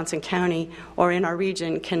in Johnson County or in our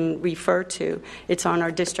region can refer to. It's on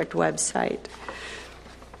our district website.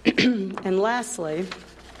 And lastly,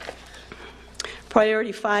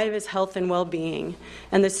 Priority 5 is health and well-being,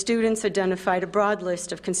 and the students identified a broad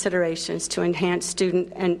list of considerations to enhance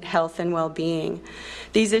student and health and well-being.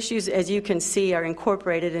 These issues, as you can see, are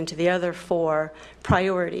incorporated into the other 4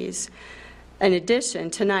 priorities. In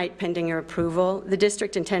addition, tonight, pending your approval, the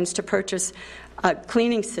district intends to purchase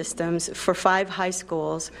cleaning systems for 5 high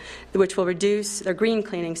schools, which will reduce their green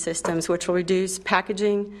cleaning systems, which will reduce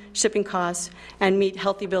packaging, shipping costs, and meet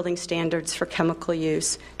healthy building standards for chemical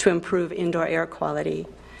use to improve indoor air quality.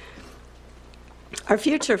 Our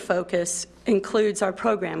future focus includes our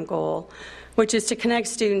program goal, which is to connect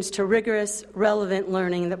students to rigorous, relevant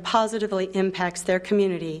learning that positively impacts their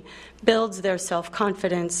community, builds their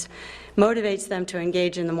self-confidence, motivates them to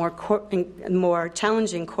engage in the more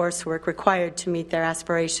challenging coursework required to meet their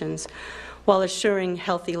aspirations, while assuring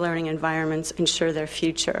healthy learning environments ensure their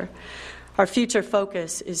future. Our future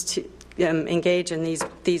focus is to engage in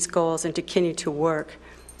these goals and to continue to work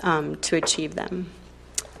to achieve them.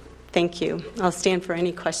 Thank you. I'll stand for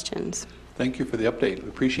any questions. Thank you for the update. We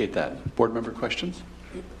appreciate that. Board member questions?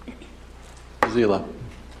 Zila.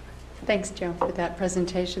 Thanks, Joe, for that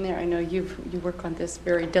presentation there. I know you work on this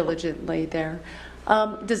very diligently there.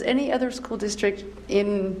 Does any other school district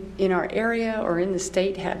in our area or in the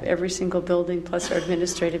state have every single building plus our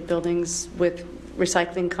administrative buildings with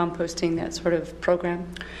recycling, composting, that sort of program?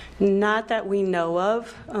 Not that we know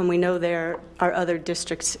of. We know there are other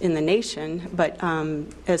districts in the nation, but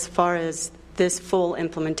as far as this full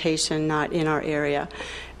implementation, not in our area.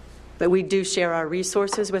 But we do share our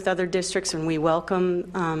resources with other districts, and we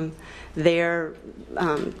welcome their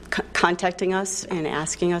contacting us and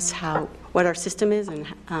asking us what our system is,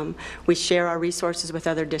 and we share our resources with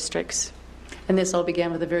other districts. And this all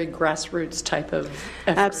began with a very grassroots type of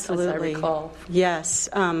effort, Absolutely. as I recall. Yes.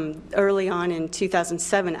 Early on in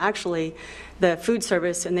 2007, actually, the food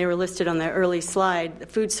service, and they were listed on the early slide, the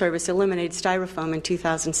food service eliminated styrofoam in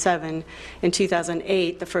 2007. In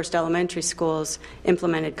 2008, the first elementary schools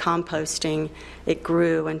implemented composting. It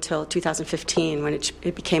grew until 2015 when it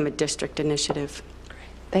became a district initiative. Great.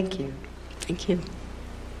 Thank you. Thank you.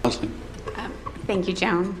 Leslie. Thank you,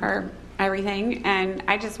 Joan, for everything. And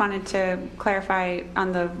I just wanted to clarify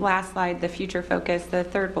on the last slide, the future focus, the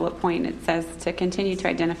third bullet point, it says to continue to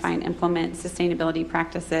identify and implement sustainability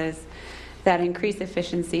practices that increase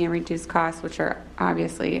efficiency and reduce costs, which are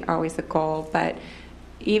obviously always the goal. But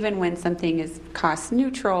even when something is cost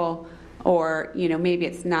neutral, or maybe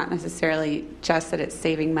it's not necessarily just that it's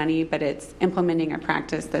saving money, but it's implementing a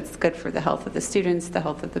practice that's good for the health of the students, the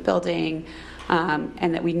health of the building,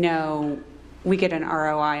 and that we know we get an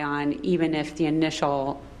ROI on, even if the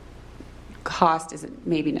initial cost isn't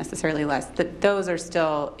maybe necessarily less, that those are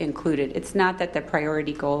still included. It's not that the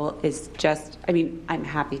priority goal is just, I'm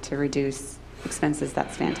happy to reduce expenses,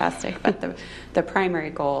 that's fantastic, but the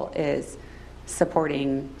primary goal is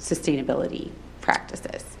supporting sustainability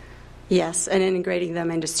practices. Yes, and integrating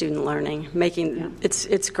them into student learning, making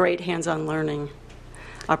it's great hands-on learning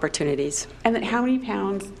opportunities. And then how many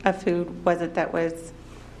pounds of food was it that was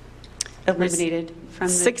eliminated from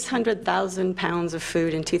the 600,000 pounds of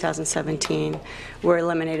food in 2017 were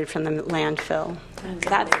eliminated from the landfill.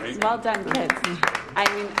 That's well done, kids.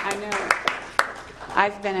 I know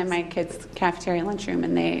I've been in my kids' cafeteria lunchroom,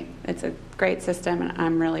 and it's a great system, and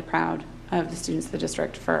I'm really proud of the students of the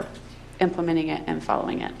district for implementing it and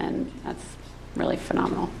following it, and that's really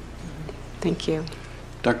phenomenal. Thank you.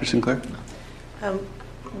 Dr. Sinclair?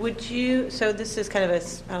 So this is kind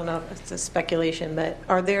of I don't know if it's a speculation, but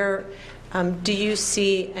do you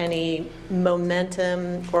see any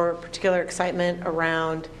momentum or particular excitement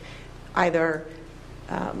around either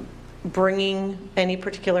bringing any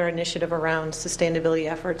particular initiative around sustainability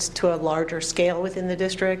efforts to a larger scale within the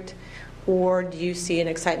district, or do you see an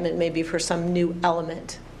excitement maybe for some new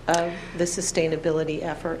element of the sustainability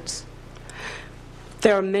efforts?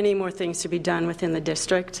 There are many more things to be done within the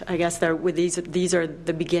district. I guess these are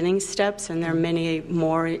the beginning steps, and there are many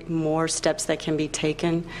more steps that can be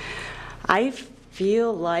taken. I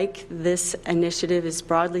feel like this initiative is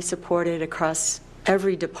broadly supported across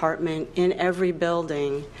every department, in every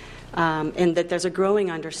building, and that there's a growing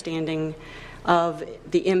understanding of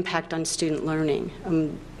the impact on student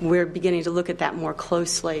learning. We're beginning to look at that more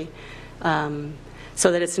closely.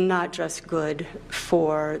 so that it's not just good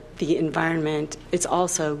for the environment, it's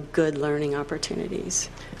also good learning opportunities.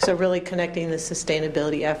 So really connecting the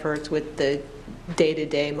sustainability efforts with the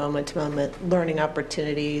day-to-day, moment-to-moment learning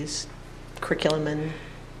opportunities, curriculum and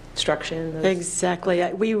instruction.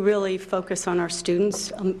 Exactly. We really focus on our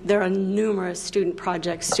students. There are numerous student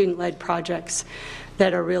projects, student-led projects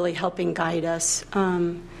that are really helping guide us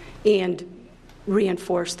and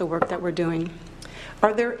reinforce the work that we're doing.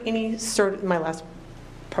 Are there any my last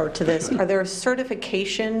part to this, are there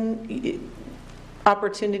certification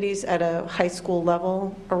opportunities at a high school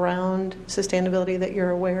level around sustainability that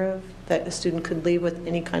you're aware of, that a student could leave with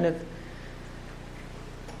any kind of...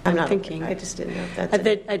 I'm thinking. I just didn't know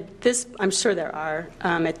if that's... I'm sure there are.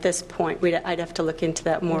 At this point, I'd have to look into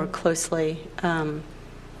that more closely. They're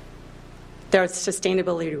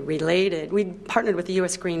sustainability related. We partnered with the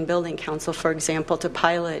U.S. Green Building Council, for example, to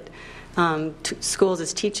pilot schools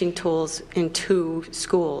as teaching tools in 2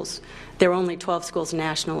 schools. There were only 12 schools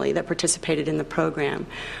nationally that participated in the program.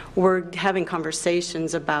 We're having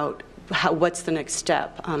conversations about what's the next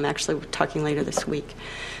step. Actually, we're talking later this week.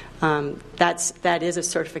 That is a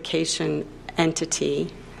certification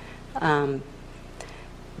entity, but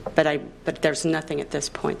there's nothing at this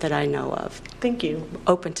point that I know of. Thank you.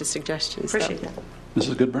 Open to suggestions. Appreciate that.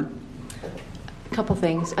 Mrs. Goodburn? A couple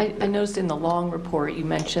things. I noticed in the long report you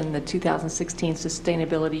mentioned the 2016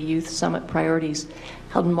 Sustainability Youth Summit priorities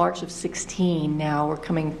held in March of 16. Now we're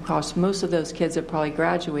coming across most of those kids have probably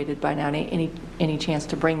graduated by now. Any chance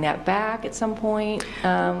to bring that back at some point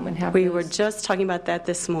and have? We were just talking about that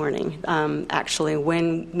this morning. Actually,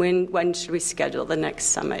 when should we schedule the next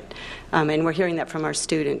summit? And we're hearing that from our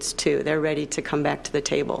students too. They're ready to come back to the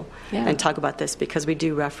table and talk about this because we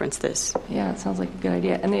do reference this. Yeah, it sounds like a good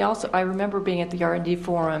idea. And I remember being at the R&D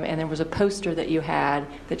forum, and there was a poster that you had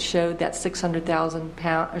that showed that 600,000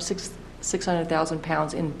 pounds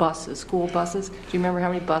in buses, school buses. Do you remember how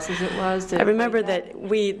many buses it was? I remember that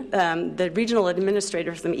we, the regional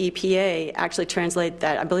administrator from EPA, actually translated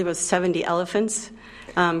that. I believe it was 70 elephants.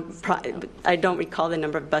 I don't recall the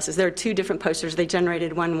number of buses. There are 2 different posters. They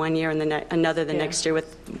generated one year and another the next year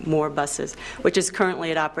with more buses, which is currently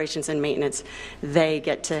at operations and maintenance. They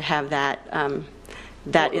get to have that.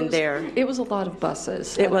 In there. It was a lot of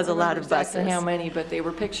buses. It was a lot of buses. Exactly how many, but they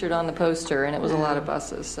were pictured on the poster, and it was a lot of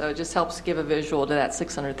buses. So it just helps give a visual to that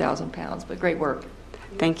 600,000 pounds. But great work.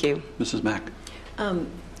 Thank you. Mrs. Mack.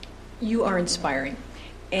 You are inspiring,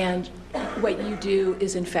 and what you do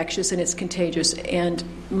is infectious and it's contagious. And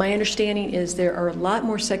my understanding is there are a lot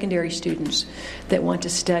more secondary students that want to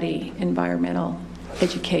study environmental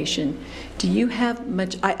education. Do you have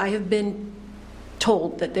much? I have been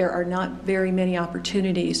told that there are not very many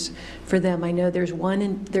opportunities for them. I know there's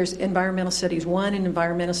environmental studies 1 and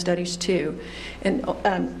environmental studies 2,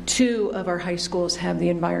 and 2 of our high schools have the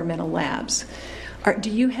environmental labs.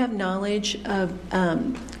 Do you have knowledge of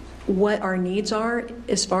what our needs are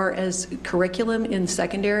as far as curriculum in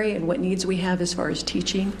secondary and what needs we have as far as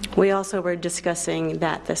teaching? We also were discussing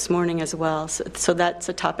that this morning as well. So that's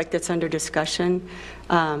a topic that's under discussion.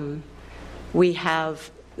 We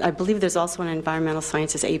have, I believe there's also an environmental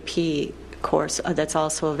sciences AP course that's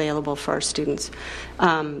also available for our students.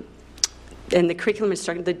 And the curriculum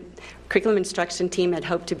instruction team had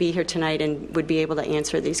hoped to be here tonight and would be able to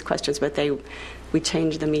answer these questions, but we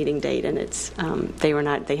changed the meeting date, and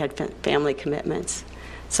they had family commitments.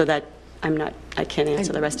 So that I can't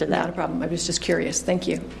answer the rest of that. Not a problem. I was just curious. Thank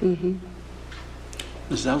you. Mm-hmm.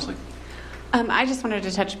 Mrs. Owsley. I just wanted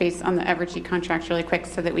to touch base on the Evergy contract really quick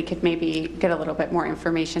so that we could maybe get a little bit more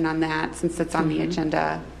information on that since it's on the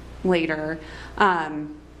agenda later.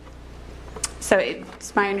 So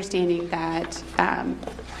it's my understanding that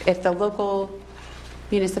if the local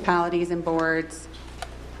municipalities and boards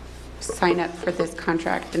sign up for this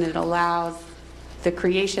contract, then it allows the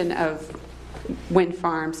creation of wind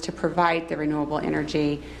farms to provide the renewable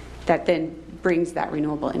energy that then brings that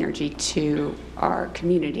renewable energy to our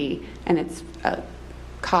community, and it's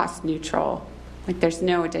cost neutral. Like there's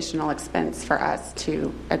no additional expense for us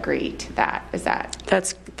to agree to that. Is that?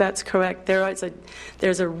 That's correct.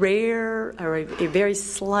 There's a rare or a very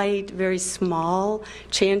slight, very small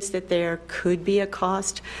chance that there could be a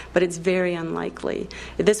cost, but it's very unlikely.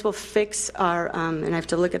 This will fix our, and I have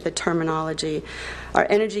to look at the terminology, our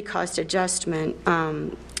energy cost adjustment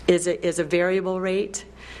is a variable rate.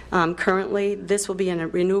 Currently, this will be a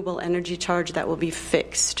renewable energy charge that will be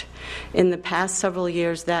fixed. In the past several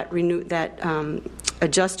years, that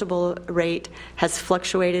adjustable rate has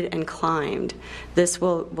fluctuated and climbed. This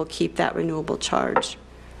will keep that renewable charge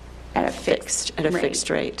at a fixed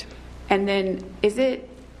rate. And then is it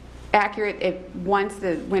accurate. If once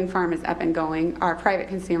the wind farm is up and going, are private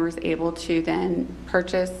consumers able to then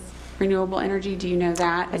purchase renewable energy? Do you know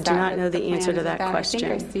that? I do not know the answer to that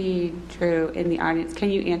question. I think I see Drew in the audience. Can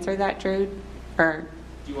you answer that, Drew? Or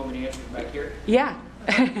do you want me to answer back here? Yeah.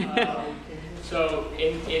 So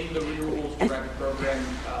in the Renewables Direct program,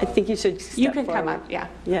 I think you should. You can come up. Yeah.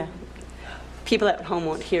 Yeah. People at home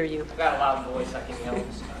won't hear you. I've got a loud voice. I can yell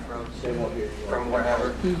from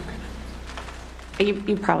wherever.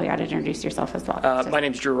 You probably ought to introduce yourself as well. My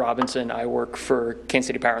name's Drew Robinson. I work for Kansas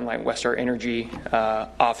City Power and Light Westar Energy.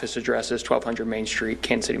 Office address is 1200 Main Street,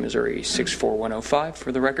 Kansas City, Missouri, 64105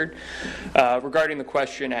 for the record. Regarding the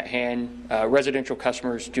question at hand, residential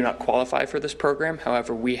customers do not qualify for this program.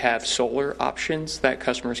 However, we have solar options that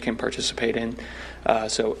customers can participate in.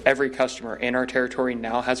 So every customer in our territory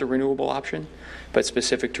now has a renewable option. But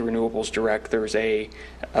specific to Renewables Direct, there's a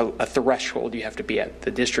threshold you have to be at.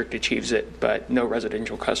 The district achieves it, but no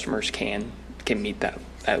residential customers can meet that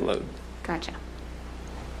load. Gotcha.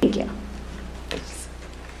 Thank you.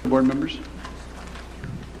 Board members?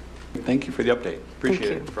 Thank you for the update.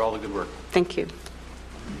 Appreciate it for all the good work. Thank you.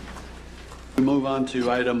 We move on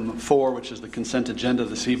to item 4, which is the consent agenda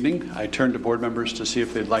this evening. I turn to board members to see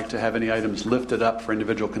if they'd like to have any items lifted up for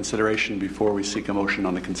individual consideration before we seek a motion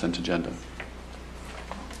on the consent agenda.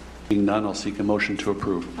 Being none, I'll seek a motion to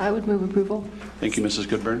approve. I would move approval. Thank you, Mrs.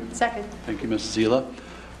 Goodburn. Second. Thank you, Mrs. Zila.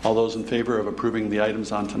 All those in favor of approving the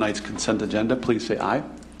items on tonight's consent agenda, please say aye.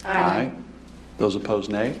 Aye. Those opposed,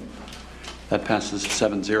 nay. That passes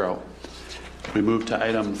 7-0. We move to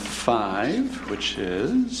item 5, which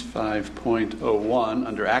is 5.01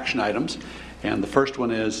 under action items. And the first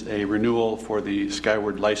one is a renewal for the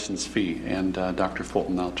Skyward license fee. And Dr.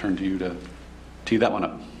 Fulton, I'll turn to you to tee that one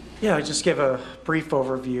up. Yeah, I just give a brief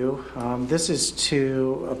overview. This is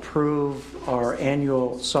to approve our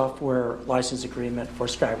annual software license agreement for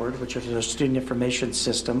Skyward, which is a student information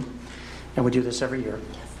system, and we do this every year.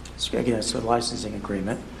 So again, it's a licensing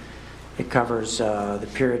agreement. It covers the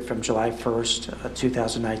period from July 1st,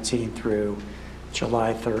 2019 through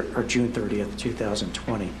July 3rd or June 30th,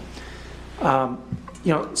 2020.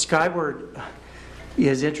 Skyward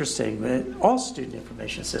is interesting. All student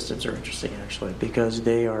information systems are interesting, actually, because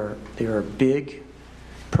they are big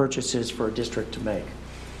purchases for a district to make.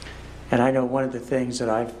 And I know one of the things that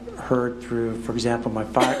I've heard through, for example, my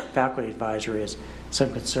faculty advisor is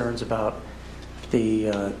some concerns about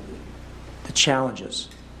the challenges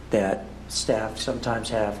that staff sometimes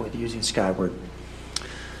have with using Skyward.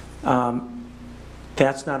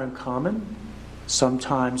 That's not uncommon.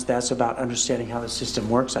 Sometimes that's about understanding how the system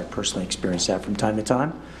works. I personally experience that from time to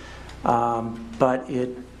time. But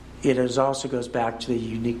it also goes back to the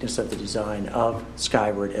uniqueness of the design of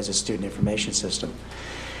Skyward as a student information system.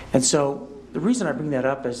 And so the reason I bring that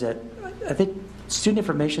up is that I think student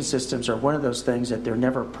information systems are one of those things that they're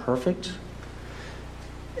never perfect.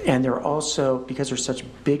 And they're also, because they're such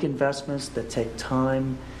big investments that take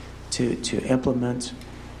time to implement,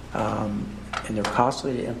 and they're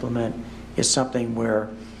costly to implement, is something where,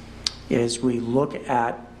 as we look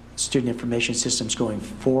at student information systems going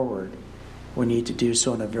forward, we need to do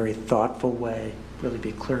so in a very thoughtful way, really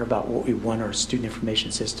be clear about what we want our student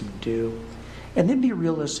information system to do, and then be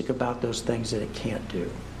realistic about those things that it can't do.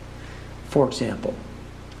 For example,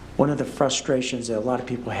 one of the frustrations that a lot of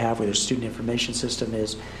people have with their student information system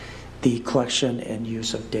is the collection and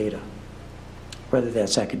use of data, whether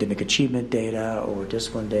that's academic achievement data or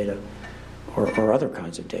discipline data or other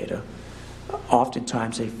kinds of data.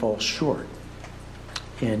 Oftentimes they fall short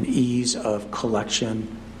in ease of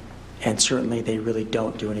collection, and certainly they really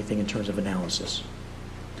don't do anything in terms of analysis.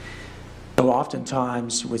 So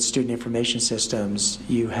oftentimes with student information systems,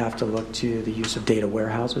 you have to look to the use of data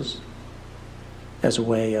warehouses as a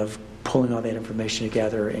way of pulling all that information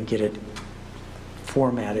together and get it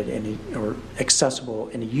formatted or accessible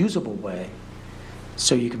in a usable way,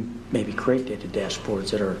 so you can maybe create data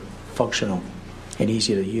dashboards that are functional and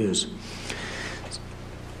easy to use.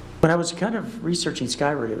 When I was kind of researching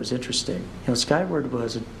Skyward, it was interesting. Skyward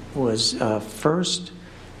was first.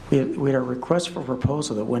 We had a request for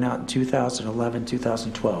proposal that went out in 2011,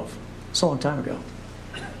 2012. It's a long time ago.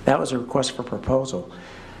 That was a request for proposal.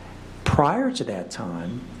 Prior to that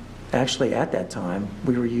time, actually at that time,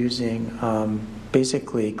 we were using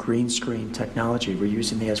basically green screen technology. We're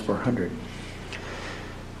using the S400.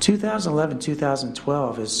 2011,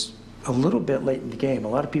 2012 is a little bit late in the game. A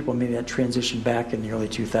lot of people made that transition back in the early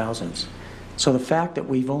 2000s. So the fact that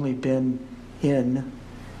we've only been in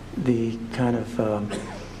the kind of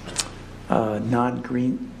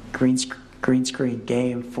non-green screen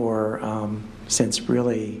game for since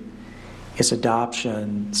really its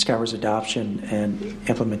adoption, Skyward's adoption and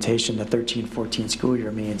implementation the 13-14 school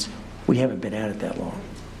year means we haven't been at it that long.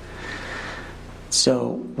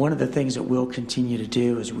 So one of the things that we'll continue to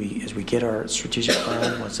do as we get our strategic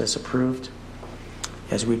plan, once that's approved,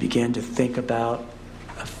 as we begin to think about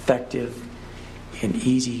effective and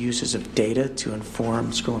easy uses of data to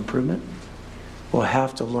inform school improvement, we'll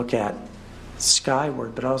have to look at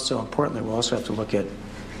Skyward, but also importantly, we'll also have to look at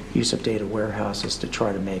use of data warehouses to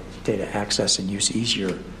try to make data access and use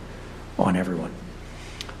easier on everyone.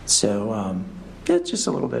 So it's just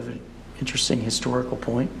a little bit of an interesting historical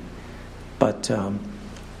point. But some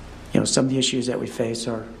of the issues that we face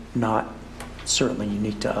are not certainly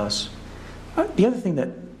unique to us. The other thing that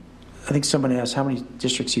I think someone asked, how many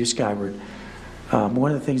districts use Skyward?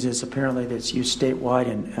 One of the things is apparently that it's used statewide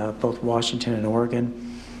in both Washington and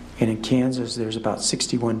Oregon. And in Kansas, there's about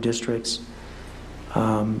 61 districts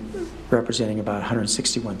representing about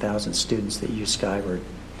 161,000 students that use Skyward.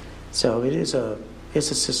 So it's a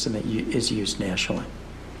system that is used nationally.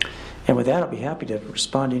 And with that, I'll be happy to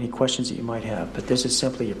respond to any questions that you might have. But this is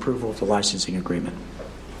simply approval of the licensing agreement.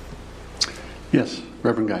 Yes,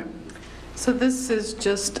 Reverend Guy. So this is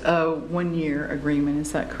just a one-year agreement,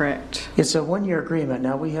 is that correct? It's a one-year agreement.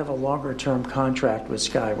 Now, we have a longer-term contract with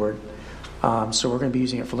Skyward, so we're going to be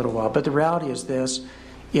using it for a little while. But the reality is this.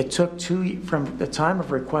 It took from the time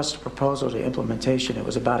of request of proposal to implementation, it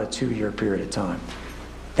was about a 2-year period of time.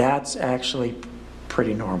 That's actually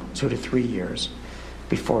pretty normal, 2 to 3 years,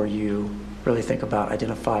 before you really think about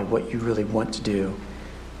identify what you really want to do,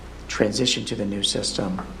 transition to the new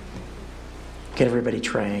system, get everybody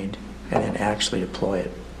trained, and then actually deploy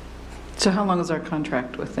it. So how long is our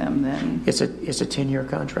contract with them then? It's a 10-year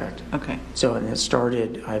contract. Okay. So and it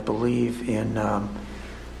started, I believe, in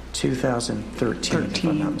 2013, if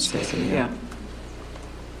I'm not mistaken. Yeah.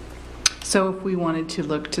 So if we wanted to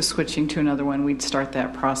look to switching to another one, we'd start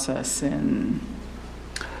that process in...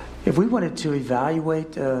 If we wanted to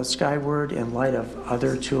evaluate Skyward in light of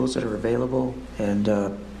other tools that are available and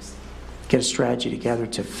get a strategy together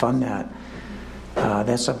to fund that,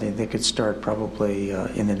 that's something that could start probably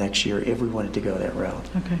in the next year if we wanted to go that route.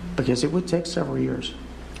 Okay. Because it would take several years.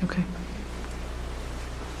 Okay.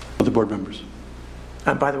 Other board members?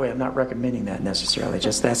 By the way, I'm not recommending that necessarily.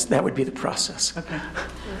 Just that would be the process. Okay.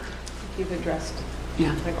 You've addressed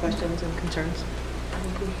my questions and concerns.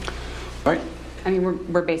 All right. I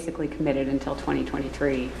mean, we're basically committed until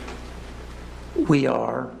 2023. We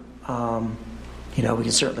are. We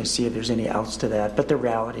can certainly see if there's any outs to that. But the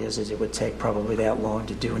reality is it would take probably that long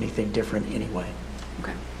to do anything different anyway.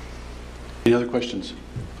 Okay. Any other questions?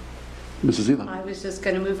 Mrs. Elam. I was just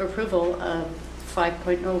going to move approval of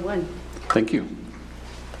 5.01. Thank you.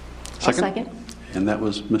 Second? And that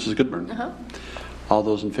was Mrs. Goodburn. Uh-huh. All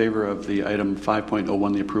those in favor of the item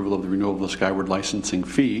 5.01, the approval of the renewal of the Skyward licensing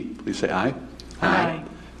fee, please say aye. Aye.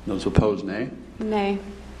 Those opposed, nay. Nay.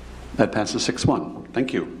 That passes 6-1.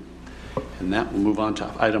 Thank you. And that will move on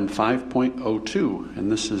to item 5.02,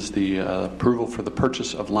 and this is the approval for the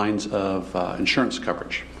purchase of lines of insurance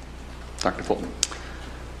coverage. Dr. Fulton.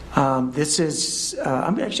 I'm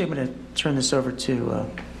going to turn this over to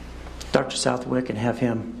Dr. Southwick and have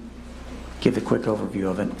him give a quick overview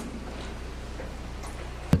of it.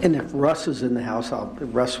 And if Russ is in the house,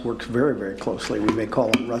 Russ works very, very closely. We may call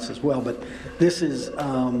him Russ as well. But this is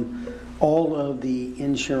all of the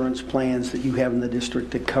insurance plans that you have in the district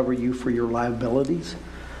that cover you for your liabilities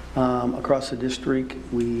across the district.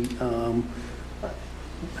 We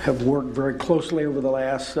have worked very closely over the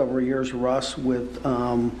last several years, Russ, with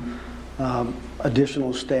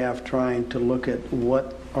additional staff trying to look at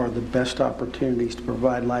what are the best opportunities to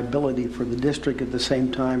provide liability for the district, at the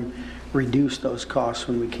same time reduce those costs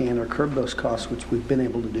when we can, or curb those costs, which we've been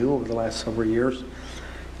able to do over the last several years.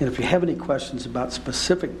 And if you have any questions about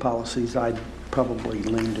specific policies, I'd probably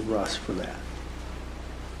lean to Russ for that.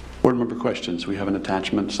 Board member questions. We have an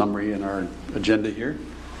attachment summary in our agenda here.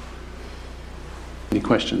 Any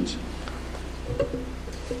questions?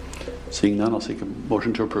 Seeing none, I'll seek a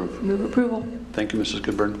motion to approve. Move approval. Thank you, Mrs.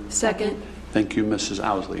 Goodburn. Second. Thank you, Mrs.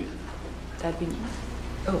 Owsley. That'd be...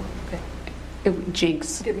 Oh, okay.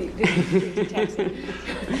 Jinx.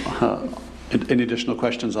 Any additional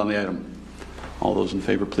questions on the item? All those in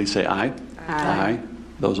favor, please say aye. Aye.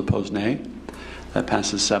 Those opposed, nay. That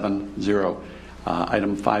passes 7-0.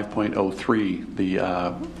 Item 5.03, the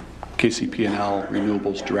KCP&L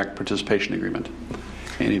Renewables Direct Participation Agreement.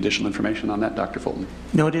 Any additional information on that, Dr. Fulton?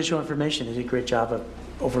 No additional information. They did a great job of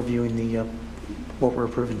overviewing the what we're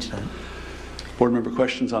approving tonight. Board member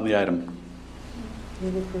questions on the item?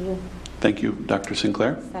 Move approval. Thank you, Dr.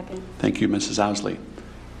 Sinclair. Second. Thank you, Mrs. Owsley.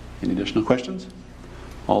 Any additional questions?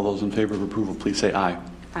 All those in favor of approval, please say aye.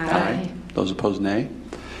 Aye. Those opposed, nay.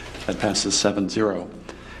 That passes 7-0.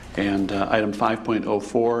 And item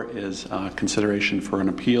 5.04 is consideration for an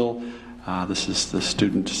appeal. This is the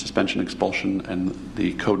student suspension expulsion, and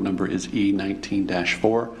the code number is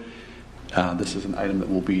E19-4. This is an item that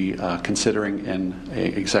we'll be considering in an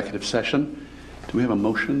executive session. Do we have a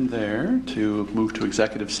motion there to move to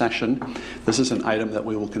executive session? This is an item that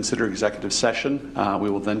we will consider executive session. We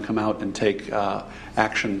will then come out and take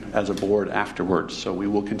action as a board afterwards. So we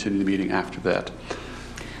will continue the meeting after that.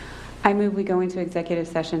 I move we go into executive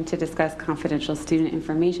session to discuss confidential student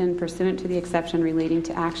information pursuant to the exception relating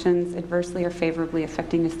to actions adversely or favorably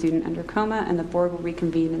affecting a student under coma, and the board will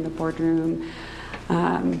reconvene in the boardroom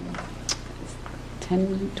 20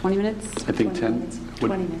 minutes? I think 10. Minutes.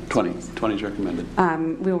 20 minutes. 20 is recommended.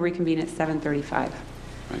 We will reconvene at 7:35.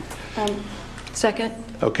 Right. Second.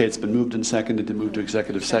 Okay, it's been moved and seconded to move to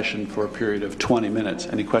executive session for a period of 20 minutes.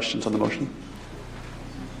 Any questions on the motion?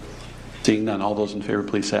 Seeing none, all those in favor,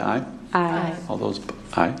 please say aye. Aye. All those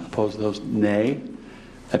aye. Opposed, those nay.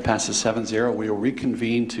 That passes 7-0. We will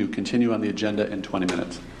reconvene to continue on the agenda in 20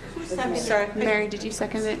 minutes. Sorry. Mary, did you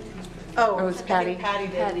second it? Oh, or was Patty? Patty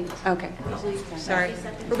did. Okay. Sorry. Is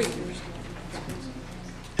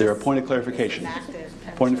there a point of clarification?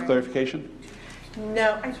 Point of clarification?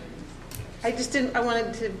 No, I just didn't, I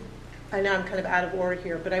wanted to, I know I'm kind of out of order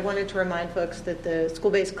here, but I wanted to remind folks that the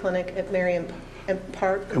school-based clinic at Marion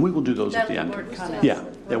Park. And we will do those at the end. Yeah,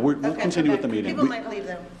 we'll continue with the meeting. People might leave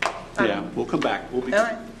them. Yeah, we'll come back. We'll be. All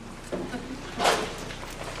right.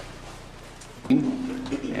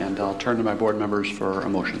 And I'll turn to my board members for a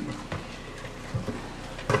motion.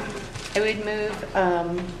 I would move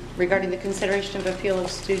regarding the consideration of appeal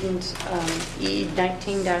of student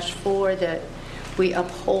E19-4 that we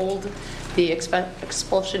uphold the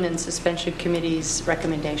expulsion and suspension committee's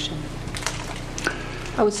recommendation.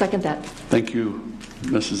 I would second that. Thank you,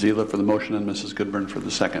 Mrs. Zila, for the motion and Mrs. Goodburn for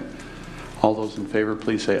the second. All those in favor,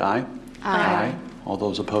 please say aye. Aye. All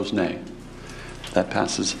those opposed, nay. That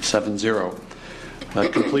passes 7-0.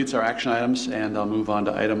 That completes our action items, and I'll move on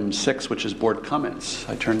to item 6, which is board comments.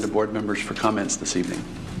 I turn to board members for comments this evening.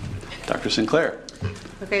 Dr. Sinclair.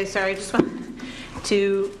 Okay, sorry, I just want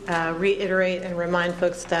to reiterate and remind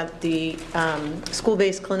folks that the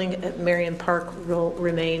school-based clinic at Marion Park will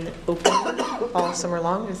remain open all summer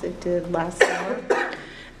long, as it did last summer.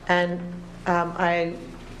 And I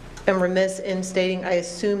am remiss in stating I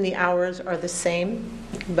assume the hours are the same,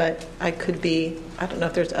 but I could be, I don't know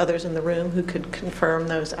if there's others in the room who could confirm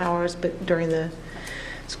those hours, but during the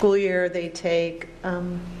school year they take...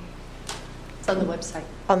 It's on the website.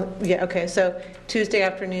 Yeah, okay, so Tuesday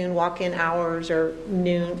afternoon walk-in hours are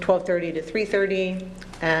noon, 12:30 to 3:30,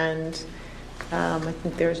 and I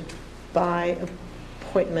think there's by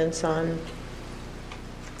appointments on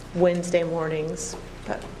Wednesday mornings.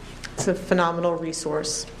 But it's a phenomenal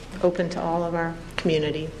resource, open to all of our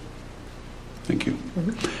community. Thank you.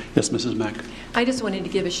 Yes, Mrs. Mack. I just wanted to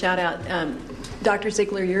give a shout out. Dr.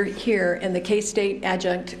 Ziegler, you're here, and the K-State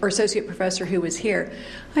adjunct or associate professor who was here.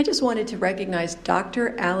 I just wanted to recognize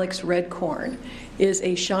Dr. Alex Redcorn is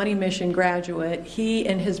a Shawnee Mission graduate. He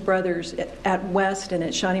and his brothers at West and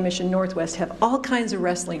at Shawnee Mission Northwest have all kinds of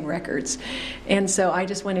wrestling records. And so I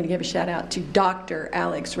just wanted to give a shout out to Dr.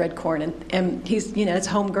 Alex Redcorn. And he's, it's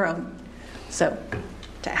homegrown. So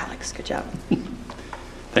to Alex, good job.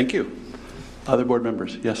 Thank you. Other board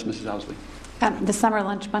members? Yes, Mrs. Owsley. The summer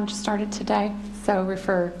lunch bunch started today, so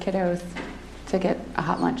refer kiddos to get a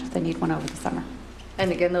hot lunch if they need one over the summer.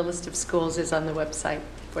 And again, the list of schools is on the website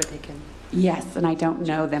where they can... Yes, and I don't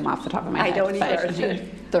know them off the top of my head. I don't either. June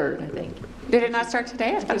 3rd, I think. Did it not start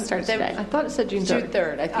today? I thought it started today. I thought it said June 3rd. June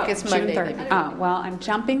 3rd. I think it's Monday. June 3rd. Oh, well, I'm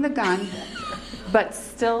jumping the gun, but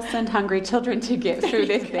still send hungry children to get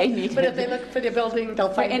food if they need But it. if they look for the building,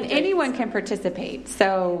 they'll find And it. anyone can participate,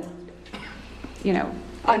 so,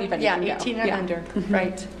 anybody Yeah, can go. 18 and under,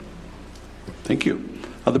 right. Thank you.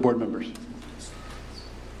 Other board members?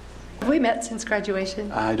 Have we met since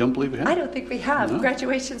graduation? I don't believe we have. I don't think we have. No.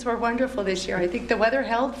 Graduations were wonderful this year. I think the weather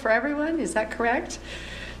held for everyone. Is that correct?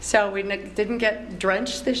 So we didn't get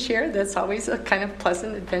drenched this year. That's always a kind of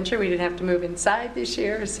pleasant adventure. We didn't have to move inside this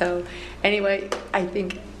year. So anyway, I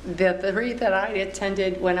think the three that I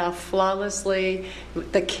attended went off flawlessly.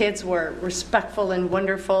 The kids were respectful and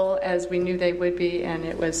wonderful as we knew they would be, and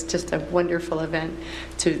it was just a wonderful event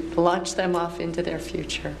to launch them off into their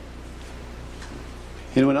future.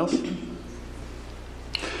 Anyone else?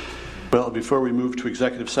 Well, before we move to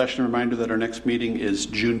executive session, a reminder that our next meeting is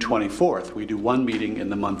June 24th. We do one meeting in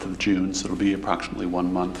the month of June, so it'll be approximately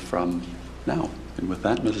 1 month from now. And with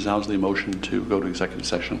that, Mrs. Owsley, a motion to go to executive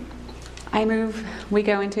session. I move we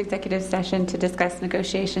go into executive session to discuss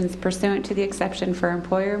negotiations pursuant to the exception for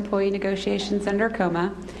employer-employee negotiations under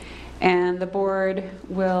COMA, and the board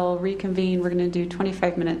will reconvene. We're going to do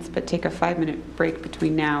 25 minutes, but take a 5-minute break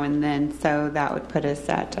between now and then, so that would put us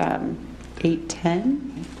at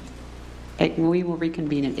 8:10. We will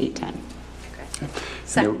reconvene at 8:10.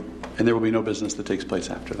 Okay. And there will be no business that takes place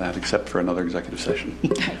after that, except for another executive session.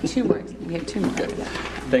 Two more. We have 2 more. Okay.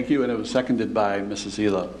 Thank you, and it was seconded by Mrs.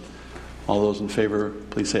 Zila. All those in favor,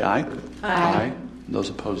 please say aye. Aye. Those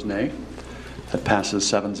opposed, nay. That passes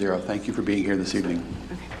 7-0. Thank you for being here this evening.